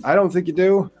 And I don't think you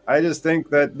do. I just think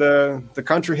that the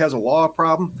country has a law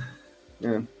problem.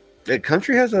 Yeah. The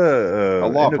country has a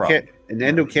law problem. An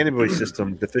endocannabinoid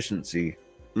system deficiency.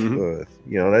 Mm-hmm.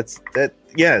 It's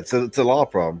a law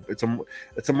problem.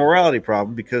 It's a morality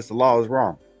problem because the law is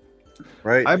wrong.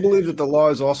 Right? I believe that the law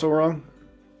is also wrong.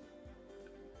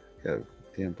 Yeah,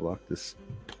 damn block this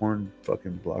porn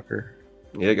fucking blocker.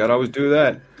 Yeah, you gotta always do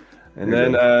that. And There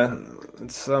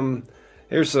then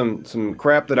here's some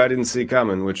crap that I didn't see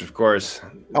coming, which of course,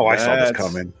 Oh, I saw this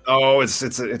coming. Oh,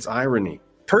 it's irony.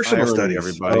 Personal Irony, studies.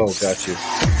 everybody. Oh, got you.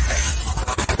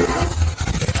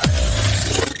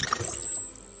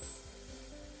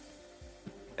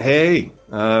 Hey,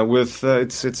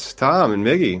 it's Tom and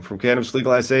Miggy from Cannabis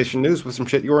Legalization News with some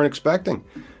shit you weren't expecting.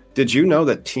 Did you know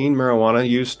that teen marijuana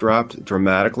use dropped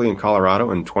dramatically in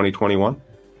Colorado in 2021?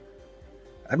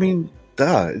 I mean,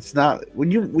 it's not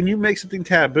when you make something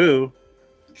taboo,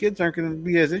 kids aren't going to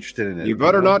be as interested in it. You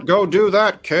better not go do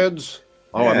that, kids.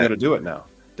 Oh, I'm Yeah. going to do it now.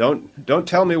 Don't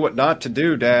tell me what not to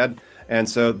do, Dad. And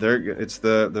so it's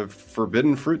the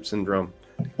forbidden fruit syndrome.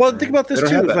 Well, think about this They don't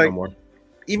too. have It's that like no more.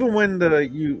 even when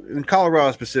you in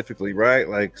Colorado specifically, right?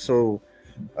 Like so,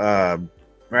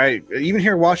 right? Even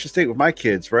here in Washington State with my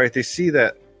kids, right? They see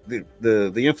that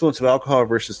the influence of alcohol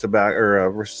versus tobacco or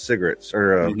versus cigarettes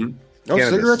or cannabis.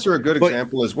 Cigarettes are a good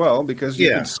example as well because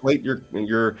you can slate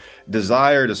your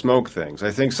desire to smoke things.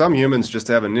 I think some humans just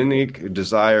have an innate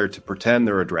desire to pretend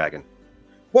they're a dragon.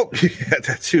 Well, yeah,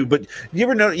 that too. But do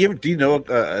you know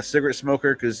a cigarette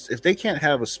smoker? Because if they can't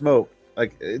have a smoke,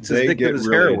 like it's as addictive as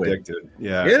heroin. Addicted.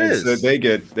 Yeah, it is. So they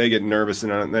get nervous,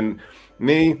 and then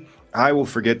me, I will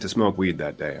forget to smoke weed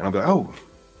that day, and I'll be like, oh,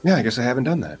 yeah, I guess I haven't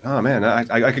done that. Oh man,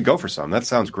 I could go for some. That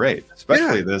sounds great,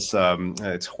 especially this.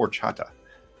 It's horchata.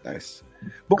 Nice.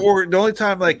 But or the only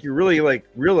time like you really like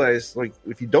realize like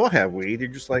if you don't have weed, you're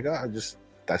just like,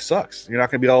 that sucks. You're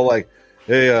not gonna be all like,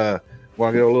 hey,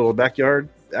 want to get a little backyard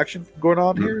action going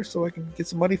on here so I can get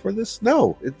some money for this?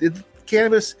 No,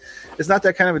 cannabis is not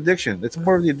that kind of addiction. It's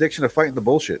more of the addiction of fighting the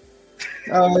bullshit.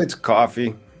 It's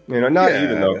coffee. Not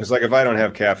even though, because like if I don't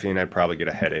have caffeine, I'd probably get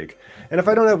a headache, and if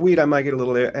I don't have weed, I might get a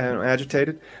little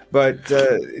agitated. But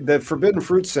the forbidden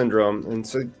fruit syndrome, and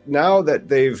so now that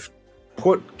they've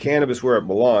put cannabis where it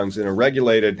belongs in a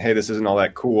regulated, hey, this isn't all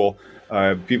that cool.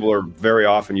 People are very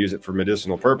often use it for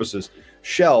medicinal purposes.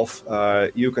 Shelf,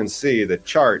 you can see the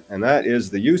chart, and that is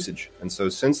the usage. And so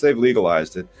since they've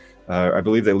legalized it, I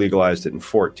believe they legalized it in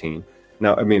 2014.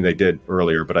 Now, I mean, they did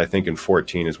earlier, but I think in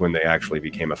 2014 is when they actually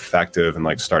became effective and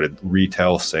like started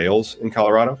retail sales in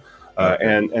Colorado.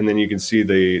 And then you can see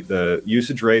the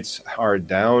usage rates are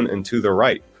down and to the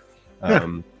right.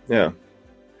 Yeah.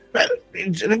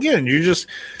 And again, you're just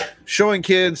showing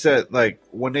kids that like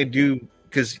when they do,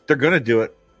 because they're going to do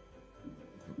it,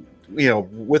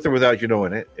 with or without you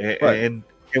knowing it, and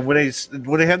when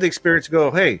they have the experience,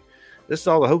 go, hey, this is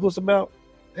all the hope was about.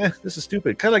 This is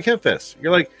stupid. Kind of like HempFest.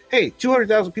 You're like, hey,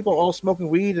 200,000 people all smoking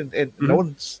weed, and no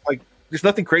one's like, there's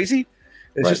nothing crazy.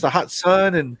 It's just a hot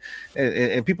sun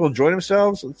and people enjoying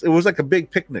themselves. It was like a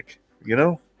big picnic,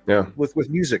 with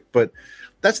music. But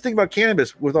that's the thing about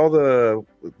cannabis, with all the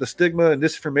stigma and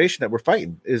disinformation that we're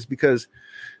fighting, is because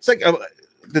it's like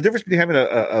the difference between having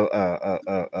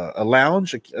a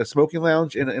lounge, a smoking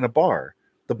lounge, in a bar.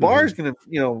 The bar is going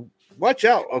to, watch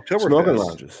out, Oktoberfest. Smoking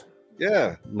lounges.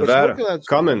 Yeah, Nevada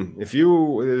coming. There's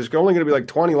only going to be like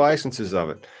 20 licenses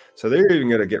of it, so they're even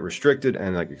going to get restricted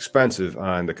and like expensive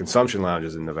on the consumption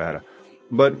lounges in Nevada.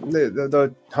 But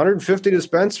the 150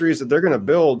 dispensaries that they're going to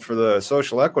build for the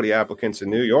social equity applicants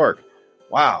in New York,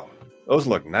 wow, those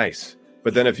look nice.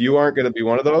 But then if you aren't going to be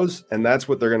one of those, and that's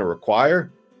what they're going to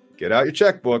require, get out your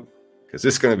checkbook because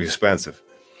it's going to be expensive.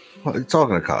 Well, it's all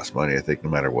going to cost money, I think, no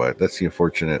matter what. That's the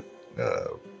unfortunate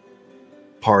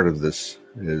part of this.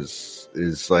 Is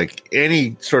like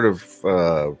any sort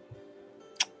of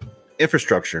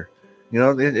infrastructure,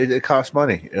 it costs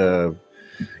money. You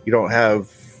don't have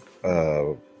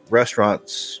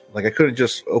restaurants. Like I couldn't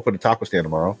just open a taco stand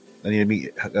tomorrow. I need to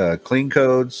meet clean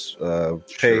codes,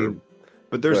 pay.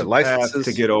 But there's a licenses path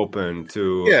to get open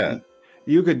to.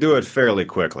 You could do it fairly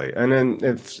quickly, and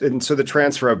then so the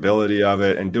transferability of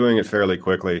it and doing it fairly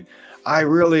quickly. I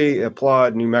really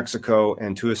applaud New Mexico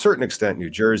and to a certain extent New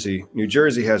Jersey. New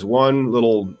Jersey has one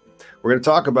little, we're going to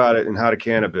talk about it in How to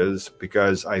Cannabis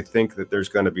because I think that there's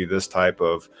going to be this type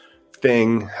of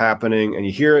thing happening, and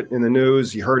you hear it in the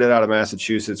news. You heard it out of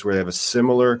Massachusetts where they have a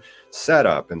similar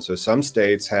setup. And so some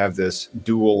states have this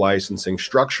dual licensing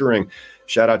structuring.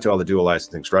 Shout out to all the dual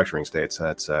licensing structuring states.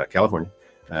 That's California,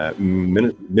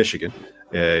 Michigan,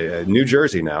 New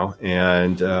Jersey now,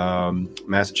 and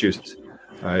Massachusetts.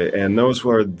 And those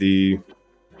were I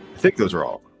think those are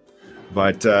all.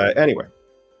 But anyway,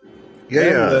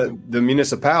 the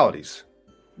municipalities,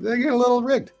 they get a little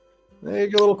rigged. They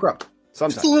get a little corrupt.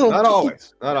 Sometimes, not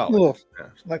always.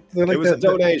 It was a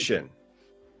donation.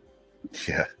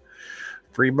 Yeah,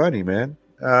 free money, man.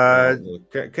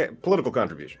 Political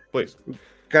contribution, please.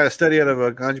 Got a study out of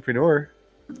an entrepreneur.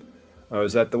 Oh,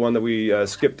 is that the one that we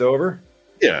skipped over?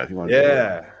 Yeah, if you want to.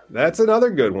 Yeah, that's another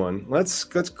good one. Let's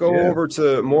go over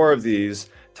to more of these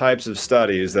types of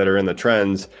studies that are in the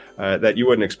trends that you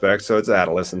wouldn't expect. So it's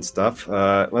adolescent stuff.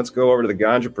 Let's go over to the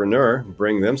Ganjapreneur,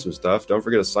 bring them some stuff. Don't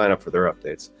forget to sign up for their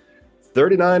updates.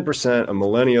 39% of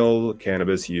millennial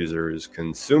cannabis users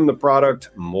consume the product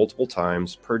multiple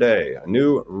times per day. A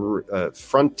new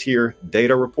Frontier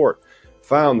data report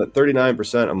found that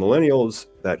 39% of millennials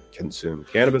that consume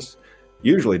cannabis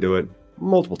usually do it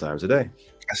multiple times a day.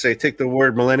 I say take the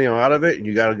word millennial out of it, and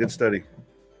you got a good study.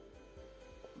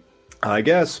 I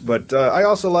guess, but I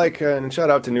also like, and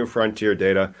shout out to New Frontier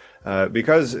data,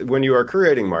 because when you are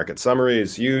creating market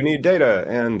summaries, you need data,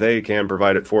 and they can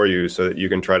provide it for you so that you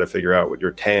can try to figure out what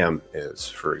your TAM is,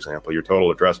 for example, your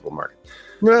total addressable market.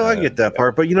 Well, I get that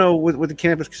part, but with the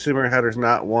cannabis consumer, how there's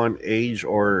not one age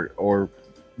or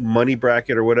money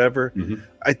bracket or whatever.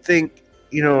 I think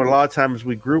a lot of times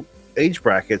we group age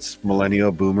brackets,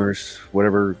 millennial, boomers,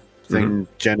 whatever thing,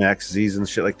 Gen X, Z's, and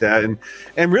shit like that,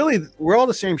 and really we're all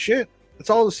the same shit. It's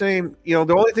all the same. The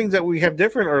only things that we have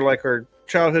different are like our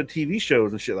childhood TV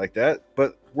shows and shit like that.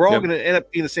 But we're all going to end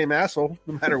up being the same asshole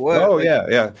no matter what. Oh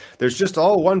yeah. There's just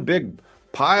all one big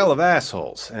pile of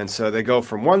assholes, and so they go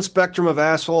from one spectrum of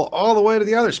asshole all the way to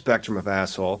the other spectrum of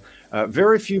asshole.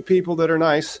 Very few people that are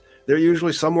nice. They're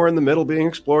usually somewhere in the middle being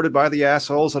exploited by the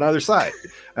assholes on either side.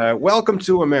 Welcome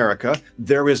to America.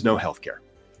 There is no healthcare.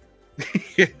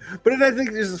 But I think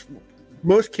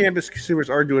most cannabis consumers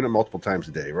are doing it multiple times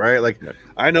a day, right? Like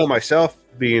I know myself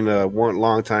being a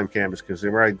long time cannabis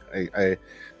consumer, I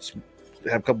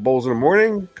have a couple bowls in the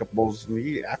morning, a couple bowls in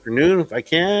the afternoon if I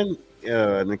can,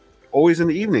 and always in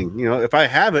the evening. If I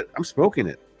have it, I'm smoking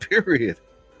it. Period.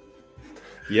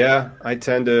 Yeah, I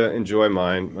tend to enjoy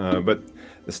mine, but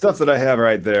the stuff that I have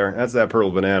right there, that's that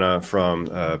Purple Banana from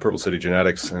Purple City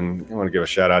Genetics, and I want to give a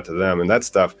shout out to them. And that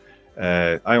stuff,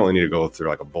 I only need to go through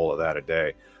like a bowl of that a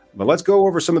day. But let's go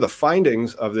over some of the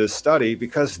findings of this study,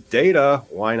 because data,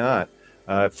 why not?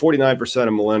 49%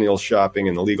 of millennials shopping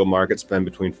in the legal market spend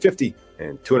between $50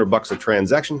 and $200 a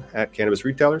transaction at cannabis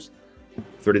retailers.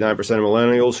 39% of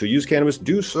millennials who use cannabis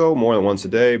do so more than once a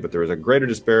day, but there is a greater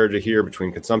disparity here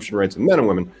between consumption rates of men and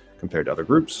women compared to other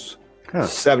groups.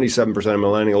 77% of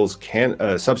millennials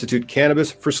can substitute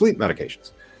cannabis for sleep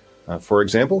medications. For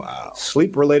example,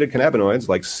 sleep-related cannabinoids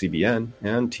like CBN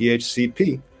and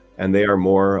THCP, and they are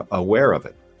more aware of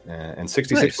it. And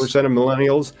 66% of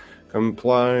millennials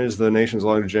complies the nation's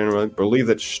law generally believe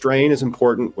that strain is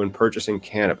important when purchasing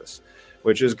cannabis,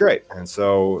 which is great. And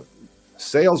so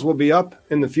sales will be up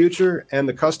in the future, and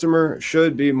the customer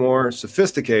should be more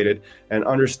sophisticated and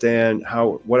understand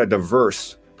what a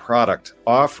diverse product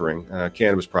offering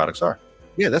cannabis products are.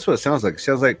 Yeah, that's what it sounds like. It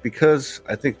sounds like, because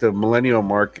I think the millennial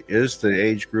mark is the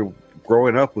age group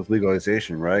growing up with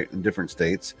legalization, right, in different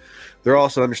states. They're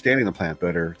also understanding the plant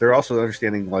better. They're also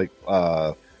understanding like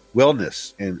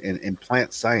wellness and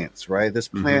plant science, right? This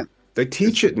plant, they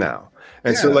teach it now.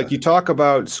 And so like you talk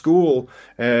about school,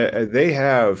 they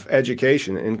have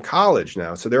education in college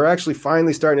now. So they're actually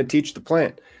finally starting to teach the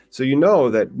plant. So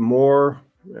that more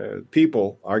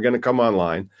people are going to come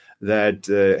online that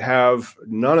have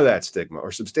none of that stigma,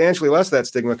 or substantially less of that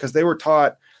stigma, because they were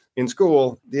taught in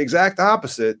school the exact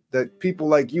opposite that people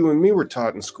like you and me were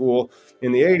taught in school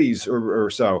in the 80s or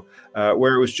so,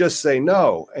 where it was just say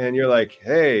no. And you're like,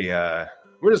 hey,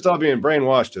 we're just all being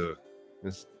brainwashed to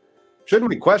this. Shouldn't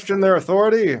we question their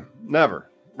authority?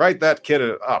 Never. Write that kid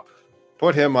up.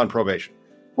 Put him on probation.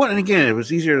 Well, and again, it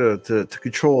was easier to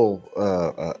control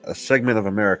a segment of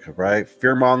America, right?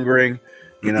 Fear-mongering,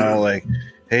 like,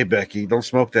 hey, Becky, don't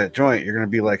smoke that joint. You're going to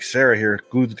be like Sarah here,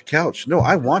 glued to the couch. No,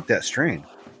 I want that strain.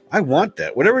 I want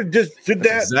that. Whatever just did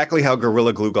that. Exactly how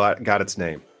Gorilla Glue got its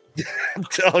name. I'm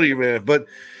telling you, man. But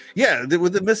yeah,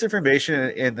 with the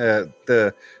misinformation and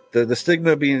the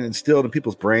stigma being instilled in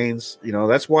people's brains,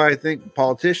 that's why I think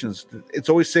politicians, it's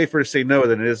always safer to say no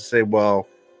than it is to say, well,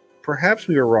 perhaps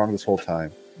we were wrong this whole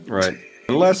time. Right.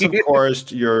 Unless, of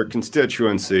course, your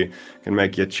constituency can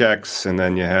make you checks, and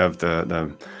then you have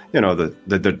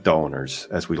the donors,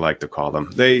 as we like to call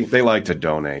them. They like to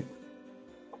donate.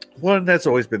 Well, and that's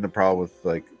always been the problem with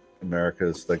like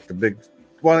America's like the big,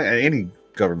 any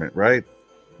government, right?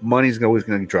 Money's always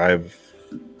going to drive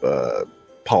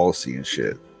policy and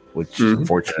shit, which is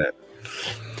unfortunate.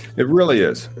 It really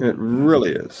is. It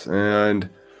really is. And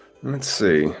let's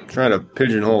see, I'm trying to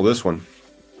pigeonhole this one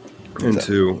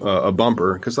into a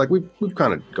bumper, because like we've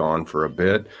kind of gone for a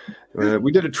bit.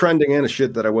 We did a trending and a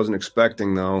shit that I wasn't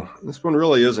expecting, though. This one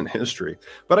really isn't history,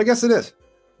 but I guess it is.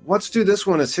 Let's do this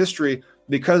one as history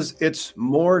because it's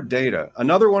more data.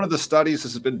 Another one of the studies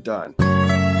has been done.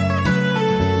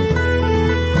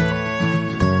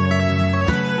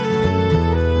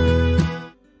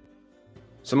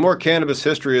 some more cannabis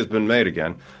history has been made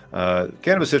again.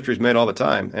 Cannabis history is made all the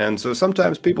time. And so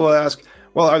sometimes people ask,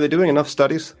 well, are they doing enough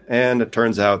studies? And it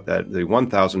turns out that the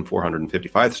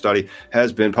 1,455th study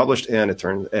has been published, and it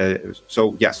turns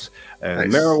so yes, nice.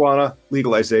 Marijuana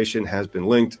legalization has been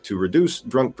linked to reduce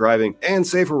drunk driving and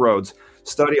safer roads.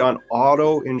 Study on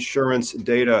auto insurance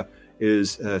data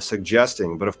is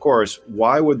suggesting, but of course,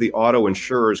 why would the auto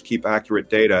insurers keep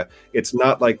accurate data? It's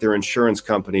not like their insurance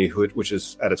company, which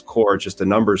is at its core just a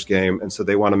numbers game, and so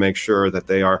they want to make sure that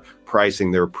they are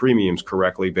pricing their premiums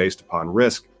correctly based upon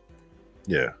risk.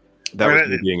 Yeah, that was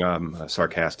me being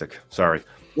sarcastic. Sorry.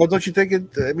 Well, don't you think it?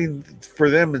 I mean, for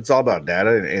them, it's all about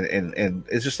data, and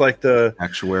it's just like the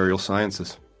actuarial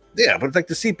sciences. Yeah, but it's like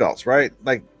the seatbelts, right?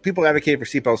 Like people advocate for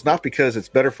seatbelts not because it's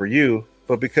better for you,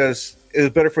 but because it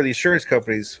was better for the insurance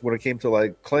companies when it came to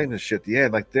like claims and shit at the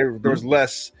end. Like there was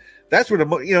less. That's where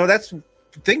that's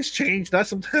things change, not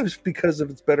sometimes because of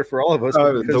it's better for all of us.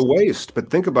 The waste, but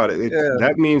think about it.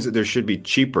 That means that there should be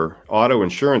cheaper auto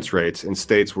insurance rates in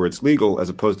states where it's legal as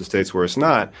opposed to states where it's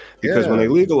not. Because when they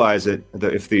legalize it,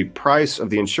 if the price of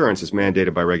the insurance is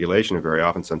mandated by regulation, and very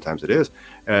often sometimes it is,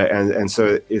 and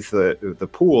so if the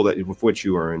pool with which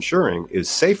you are insuring is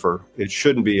safer, it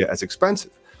shouldn't be as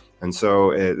expensive. And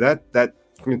so I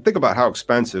mean, think about how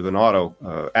expensive an auto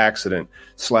accident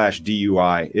 /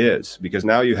 DUI is, because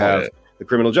now you have the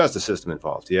criminal justice system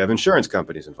involved. You have insurance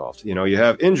companies involved. You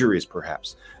have injuries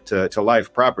perhaps to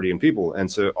life, property, and people.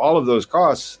 And so all of those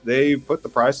costs, they put the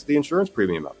price of the insurance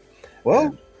premium up.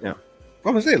 Well, yeah.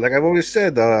 I'm gonna say, like I've always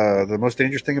said, the most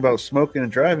dangerous thing about smoking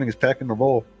and driving is packing the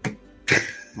bowl.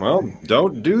 Well,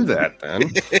 don't do that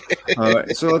then.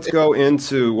 So let's go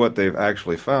into what they've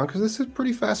actually found, because this is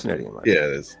pretty fascinating. Yeah,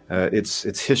 it is.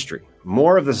 It's history.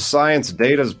 More of the science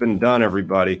data has been done,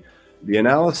 everybody. The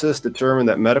analysis determined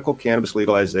that medical cannabis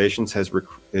legalizations has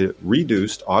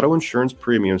reduced auto insurance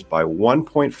premiums by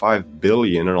 $1.5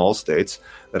 billion in all states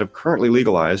that have currently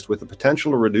legalized, with the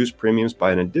potential to reduce premiums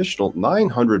by an additional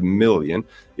 $900 million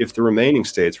if the remaining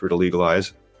states were to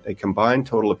legalize, a combined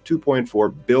total of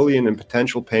 $2.4 billion in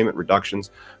potential payment reductions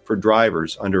for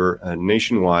drivers under a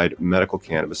nationwide Medical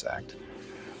Cannabis Act.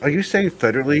 Are you saying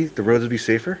federally the roads would be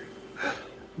safer?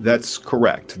 That's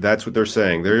correct. That's what they're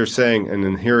saying. They're saying, and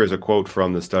then here is a quote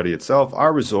from the study itself,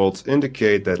 our results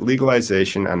indicate that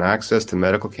legalization and access to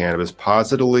medical cannabis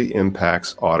positively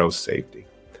impacts auto safety.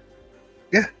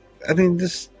 Yeah. I mean,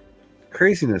 this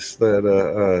craziness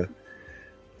that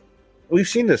we've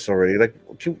seen this already. Like,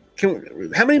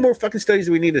 how many more fucking studies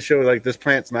do we need to show like this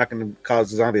plant's not going to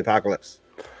cause a zombie apocalypse?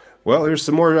 Well, here's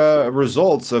some more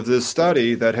results of this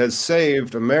study that has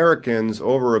saved Americans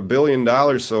over $1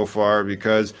 billion so far,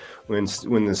 because when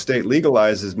the state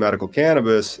legalizes medical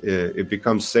cannabis, it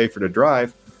becomes safer to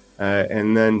drive.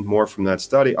 And then more from that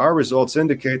study, our results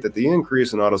indicate that the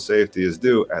increase in auto safety is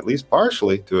due, at least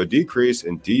partially, to a decrease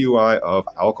in DUI of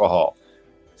alcohol.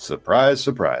 Surprise,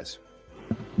 surprise.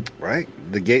 Right?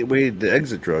 The gateway, the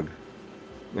exit drug.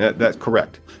 Yeah, that's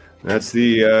correct. That's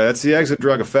the exit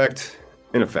drug effect.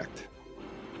 In effect.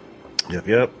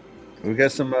 Yep. We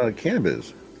got some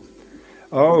cannabis.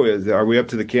 Oh, are we up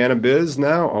to the cannabis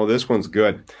now? Oh, this one's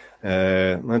good.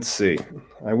 Let's see.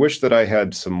 I wish that I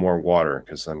had some more water,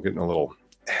 because I'm getting a little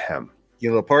hem. You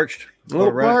a little parched? A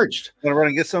little parched. Want to run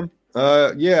and get some?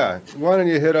 Yeah. Why don't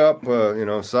you hit up,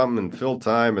 something and fill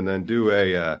time, and then do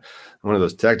one of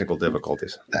those technical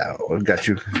difficulties? Oh,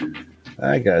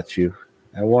 I got you.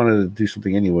 I wanted to do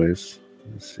something anyways.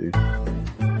 Let's see.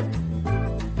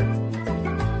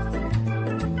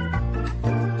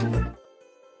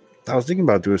 I was thinking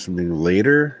about doing something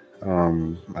later.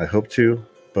 I hope to,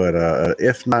 but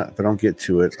if not, if I don't get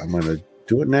to it, I'm going to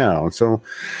do it now. And so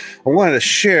I wanted to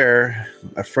share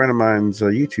a friend of mine's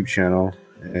YouTube channel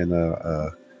and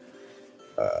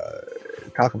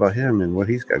talk about him and what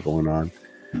he's got going on.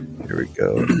 Here we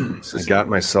go. I got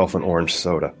myself an orange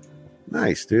soda.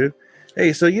 Nice, dude.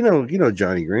 Hey, so you know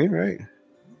Johnny Green, right?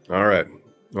 All right.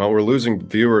 Well, we're losing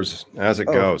viewers as it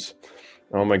goes.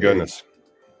 Oh my goodness.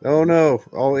 Oh no!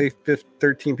 All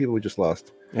 13 people we just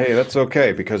lost. Hey, that's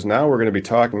okay, because now we're going to be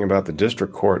talking about the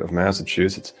District Court of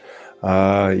Massachusetts.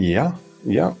 Yeah.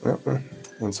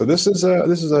 And so this is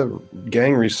a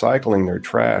gang recycling their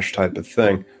trash type of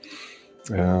thing.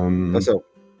 Like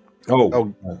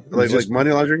money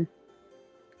laundering.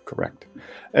 Correct.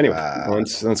 Anyway,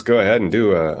 let's go ahead and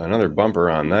do another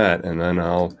bumper on that, and then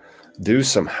I'll do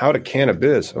some how to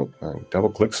cannabis. Oh, I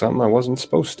double clicked something I wasn't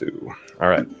supposed to. All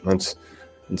right, let's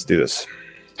do this.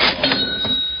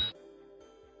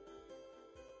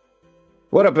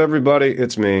 What up, everybody?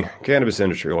 It's me, cannabis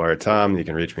industry lawyer Tom. You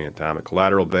can reach me at Tom at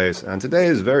Collateral Base. And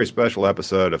today's very special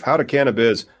episode of How to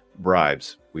Cannabis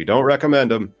bribes. We don't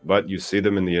recommend them, but you see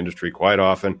them in the industry quite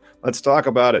often. Let's talk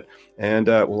about it. And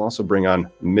we'll also bring on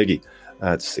Miggy.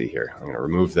 Let's see here. I'm going to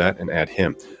remove that and add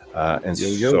him.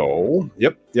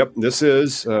 Yep. This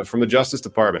is from the Justice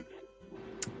Department.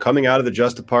 Coming out of the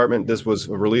Justice Department, this was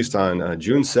released on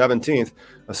June 17th.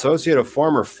 Associate of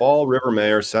former Fall River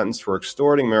mayor sentenced for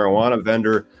extorting marijuana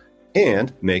vendor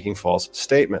and making false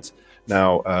statements.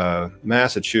 Now,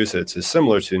 Massachusetts is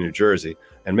similar to New Jersey,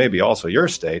 and maybe also your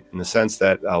state, in the sense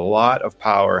that a lot of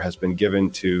power has been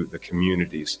given to the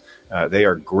communities. They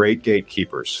are great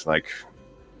gatekeepers, like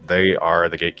they are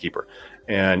the gatekeeper.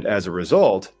 And as a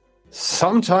result,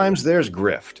 sometimes there's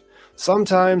grift.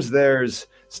 Sometimes there's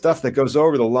stuff that goes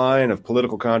over the line of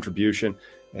political contribution.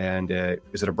 And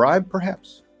is it a bribe,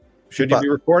 perhaps? Should you be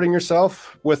recording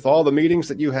yourself with all the meetings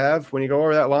that you have when you go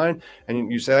over that line?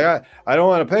 And you say, I don't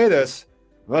want to pay this,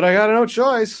 but I got no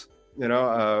choice. You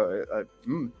know,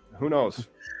 who knows?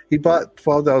 He bought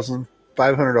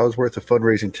 $12,500 worth of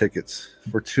fundraising tickets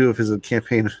for 2 of his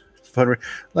campaign fundraising.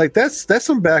 Like, that's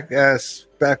some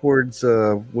backwards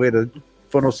way to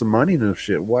funnel some money into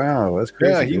shit. Wow, that's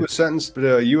crazy. Yeah, he was sentenced to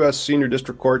the U.S. Senior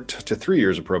District Court to 3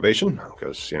 years of probation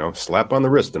because, you know, slap on the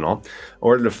wrist and all.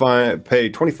 Ordered to pay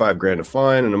 $25,000 a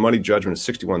fine and a money judgment of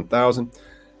 $61,000.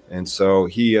 And so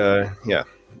he,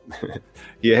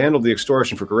 he handled the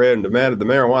extortion for career and demanded the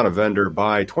marijuana vendor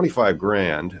buy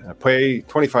 $25,000, pay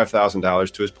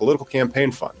 $25,000 to his political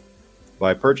campaign fund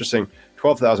by purchasing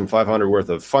 $12,500 worth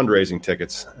of fundraising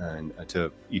tickets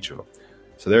to each of them.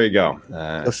 So there you go.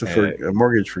 That's for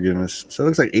mortgage forgiveness. So it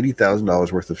looks like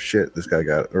 $80,000 worth of shit this guy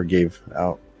got or gave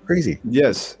out. Crazy.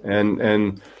 Yes,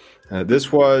 and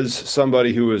this was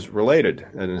somebody who was related,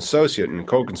 an associate and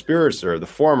co-conspirator, the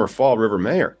former Fall River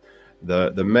mayor.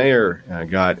 The mayor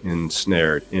got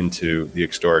ensnared into the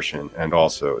extortion and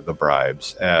also the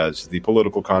bribes as the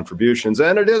political contributions.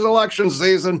 And it is election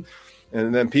season,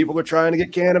 and then people are trying to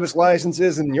get cannabis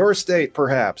licenses in your state,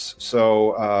 perhaps.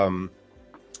 So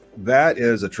that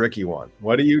is a tricky one.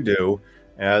 What do you do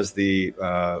as the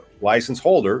license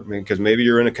holder? I mean, because maybe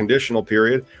you're in a conditional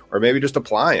period or maybe just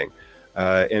applying.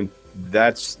 And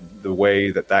that's the way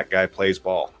that guy plays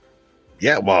ball.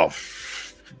 Yeah, well,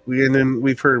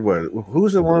 we've heard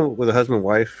who's the one with a husband and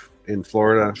wife in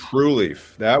Florida? True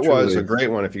Leaf. That was a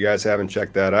great one. If you guys haven't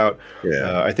checked that out,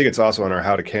 I think it's also on our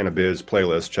How to Cannabis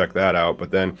playlist. Check that out.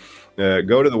 But then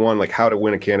go to the one like How to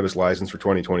Win a Cannabis License for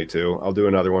 2022. I'll do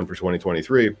another one for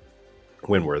 2023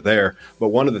 when we're there. But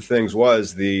one of the things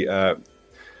was the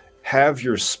have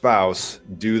your spouse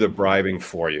do the bribing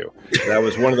for you. That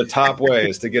was one of the top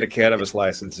ways to get a cannabis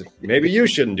license. Maybe you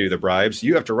shouldn't do the bribes.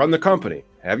 You have to run the company.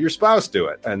 Have your spouse do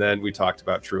it. And then we talked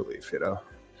about True Leaf, you know.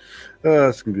 Oh,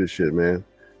 that's some good shit, man.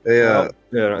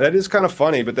 That is kind of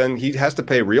funny, but then he has to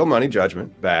pay real money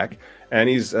judgment back, and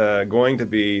he's going to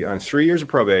be on 3 years of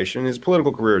probation. His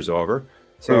political career is over.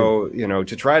 So, you know,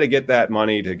 to try to get that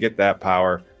money, to get that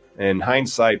power, in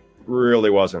hindsight,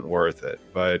 really wasn't worth it.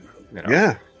 But, you know.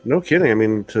 Yeah. No kidding. I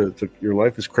mean, to your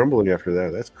life is crumbling after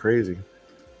that. That's crazy.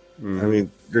 I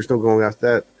mean, there's no going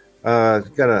after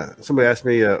that. Somebody asked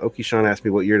me, Okie Sean asked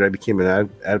me what year I became an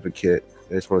advocate.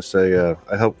 I just want to say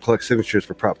I helped collect signatures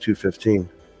for Prop 215.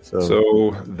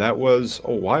 So that was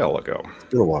a while ago. It's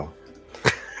been a while.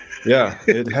 Yeah,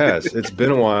 it has. It's been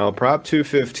a while. Prop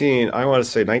 215, I want to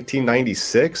say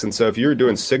 1996. And so if you were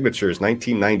doing signatures,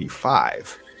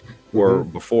 1995 or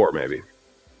before maybe.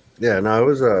 Yeah, no, it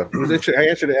was interesting. I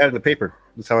answered it in the paper.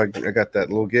 That's how I got that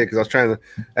little gig because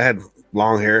I had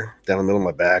long hair down the middle of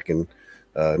my back and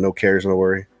no cares, no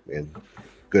worry, and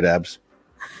good abs.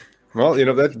 Well, you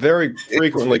know, that very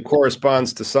frequently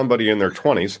corresponds to somebody in their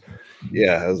 20s.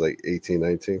 Yeah, I was like 18,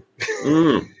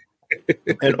 19.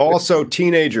 And also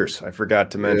teenagers, I forgot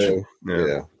to mention.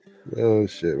 Yeah. Oh,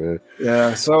 shit, man.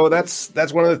 Yeah, so that's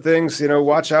one of the things, you know,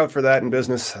 watch out for that in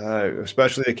business,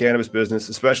 especially the cannabis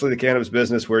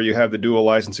business where you have the dual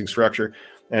licensing structure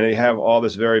and you have all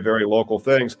this very, very local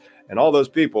things. And all those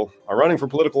people are running for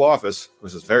political office,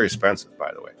 which is very expensive,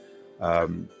 by the way.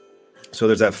 So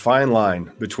there's that fine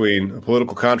line between a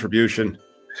political contribution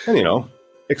and, you know,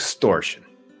 extortion.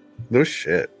 No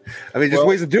shit. I mean, just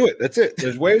ways to do it. That's it.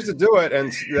 There's ways to do it.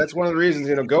 And that's one of the reasons,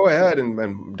 you know, go ahead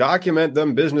and document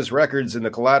them business records in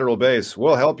the collateral base.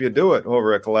 We'll help you do it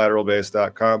over at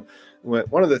collateralbase.com.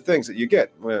 One of the things that you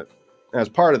get as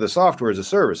part of the software as a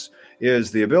service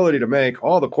is the ability to make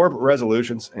all the corporate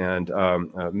resolutions and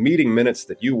meeting minutes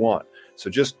that you want. So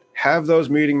just have those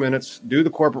meeting minutes, do the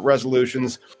corporate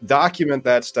resolutions, document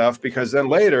that stuff, because then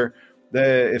later,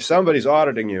 if somebody's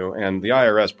auditing you, and the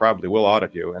IRS probably will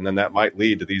audit you, and then that might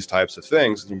lead to these types of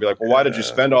things, and you'd be like, well, why did you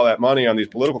spend all that money on these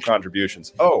political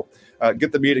contributions? Oh,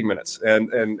 get the meeting minutes.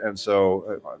 And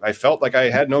so I felt like I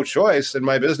had no choice in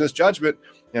my business judgment.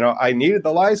 I needed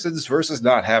the license versus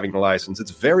not having the license.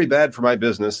 It's very bad for my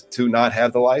business to not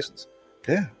have the license.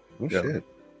 Yeah. Oh, shit.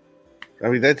 I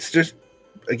mean, that's just,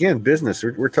 again, business.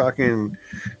 We're talking,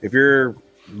 if you're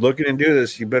looking to do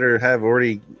this, you better have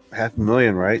already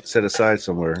 $500,000, right, set aside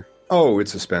somewhere. Oh,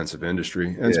 it's expensive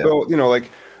industry. And so,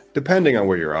 like, depending on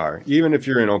where you are, even if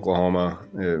you're in Oklahoma,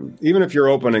 even if you're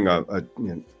opening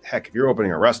if you're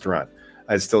opening a restaurant,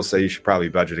 I'd still say you should probably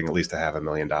be budgeting at least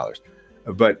 $500,000.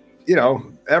 But,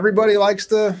 everybody likes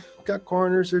to cut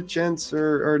corners or chintz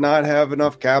or not have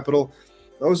enough capital.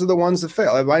 Those are the ones that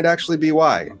fail. It might actually be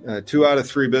why 3 out of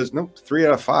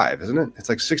 5, isn't it? It's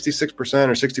like 66%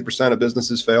 or 60% of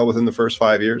businesses fail within the first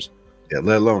 5 years. Yeah,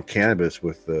 let alone cannabis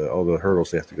with all the hurdles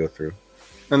they have to go through.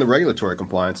 And the regulatory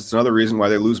compliance, it's another reason why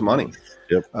they lose money.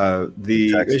 Yep.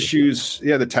 The taxes. Issues,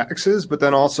 the taxes, but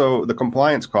then also the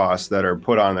compliance costs that are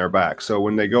put on their back. So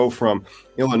when they go from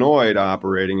Illinois to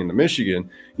operating into Michigan,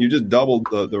 you just doubled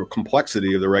the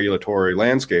complexity of the regulatory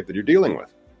landscape that you're dealing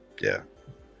with. Yeah.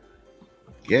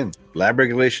 Again, lab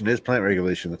regulation is plant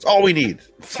regulation. That's all we need.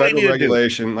 Federal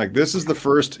regulation, like this is the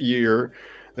first year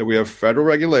that we have federal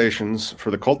regulations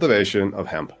for the cultivation of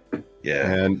hemp. Yeah.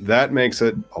 And that makes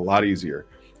it a lot easier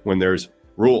when there's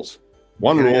rules.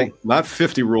 One rule, not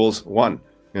 50 rules, one,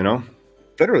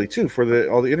 Federally, too, for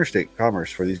all the interstate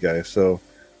commerce for these guys. So,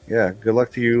 yeah, good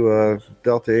luck to you,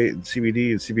 Delta 8 and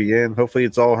CBD and CBN. Hopefully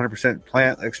it's all 100%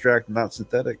 plant extract, not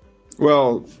synthetic.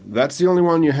 Well, that's the only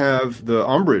one you have the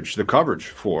coverage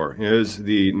for is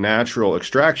the natural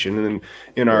extraction. And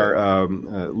in our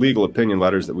legal opinion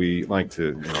letters that we like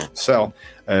to sell,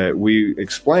 we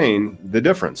explain the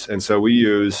difference. And so we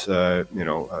use,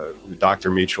 Dr.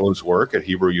 Meachel's work at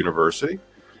Hebrew University,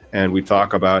 and we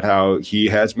talk about how he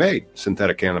has made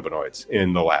synthetic cannabinoids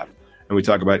in the lab. And we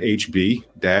talk about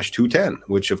HB-210,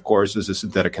 which, of course, is a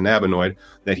synthetic cannabinoid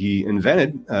that he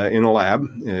invented in a lab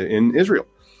in Israel.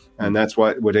 And that's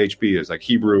what HB is, like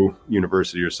Hebrew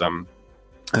University or something.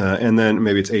 And then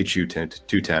maybe it's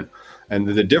HU-210. And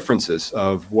the differences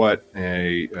of what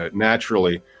a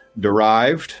naturally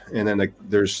derived, and then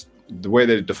there's the way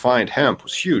they defined hemp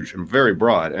was huge and very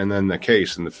broad. And then the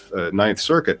case in the Ninth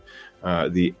Circuit,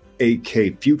 the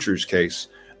AK Futures case,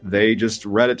 they just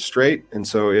read it straight. And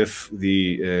so if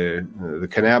the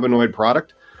cannabinoid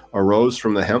product arose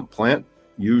from the hemp plant,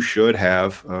 you should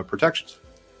have protections.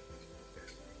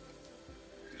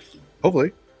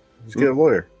 Hopefully, just get a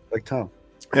lawyer like Tom.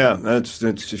 Yeah, that's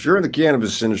if you're in the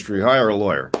cannabis industry, hire a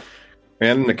lawyer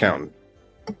and an accountant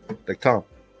like Tom.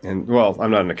 And well, I'm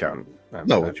not an accountant.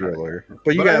 But you're a lawyer.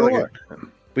 But you got a lawyer.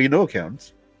 But you know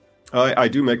accountants. I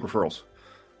do make referrals,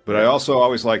 but I also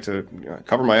always like to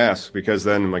cover my ass because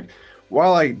then,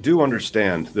 while I do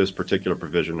understand this particular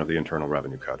provision of the Internal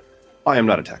Revenue Code, I am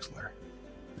not a tax lawyer.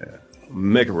 Yeah,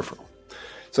 make a referral.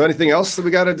 So anything else that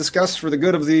we got to discuss for the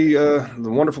good of the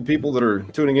wonderful people that are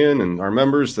tuning in and our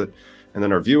members and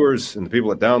then our viewers and the people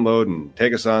that download and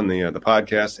take us on the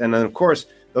podcast. And then, of course,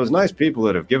 those nice people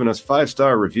that have given us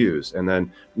 5-star reviews and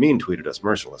then mean tweeted us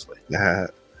mercilessly. Yeah.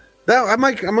 Now I'm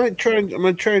gonna try and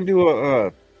do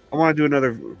I want to do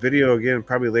another video again,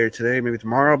 probably later today, maybe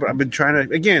tomorrow. But I've been trying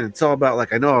to, again, it's all about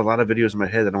I know a lot of videos in my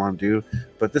head that I want to do,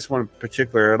 but this one in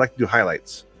particular, I'd like to do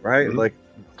highlights, right?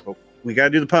 Mm-hmm. We got to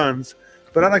do the puns.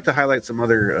 But I'd like to highlight some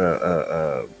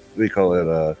other,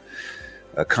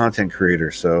 content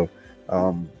creators. So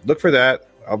look for that.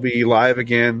 I'll be live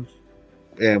again.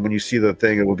 And when you see the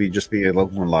thing, it will just be a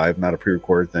local one live, not a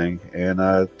pre-recorded thing. And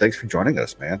thanks for joining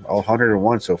us, man. All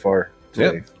 101 so far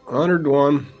today. Yep,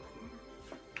 101.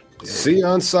 See you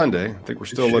on Sunday. I think we're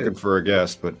still looking for a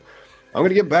guest, but I'm going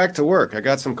to get back to work. I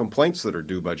got some complaints that are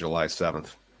due by July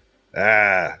 7th.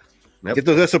 Get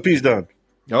those SOPs done.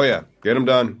 Oh, yeah. Get them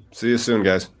done. See you soon,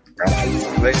 guys. Bye.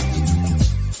 All right.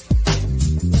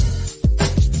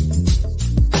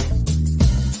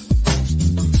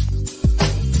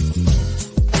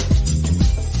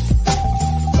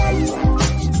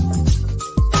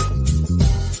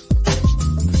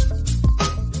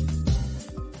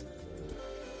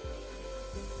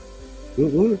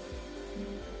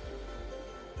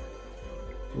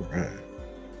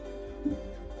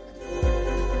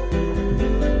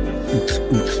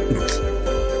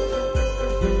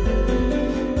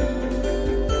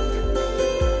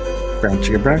 Brown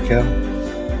chicken, brown cow.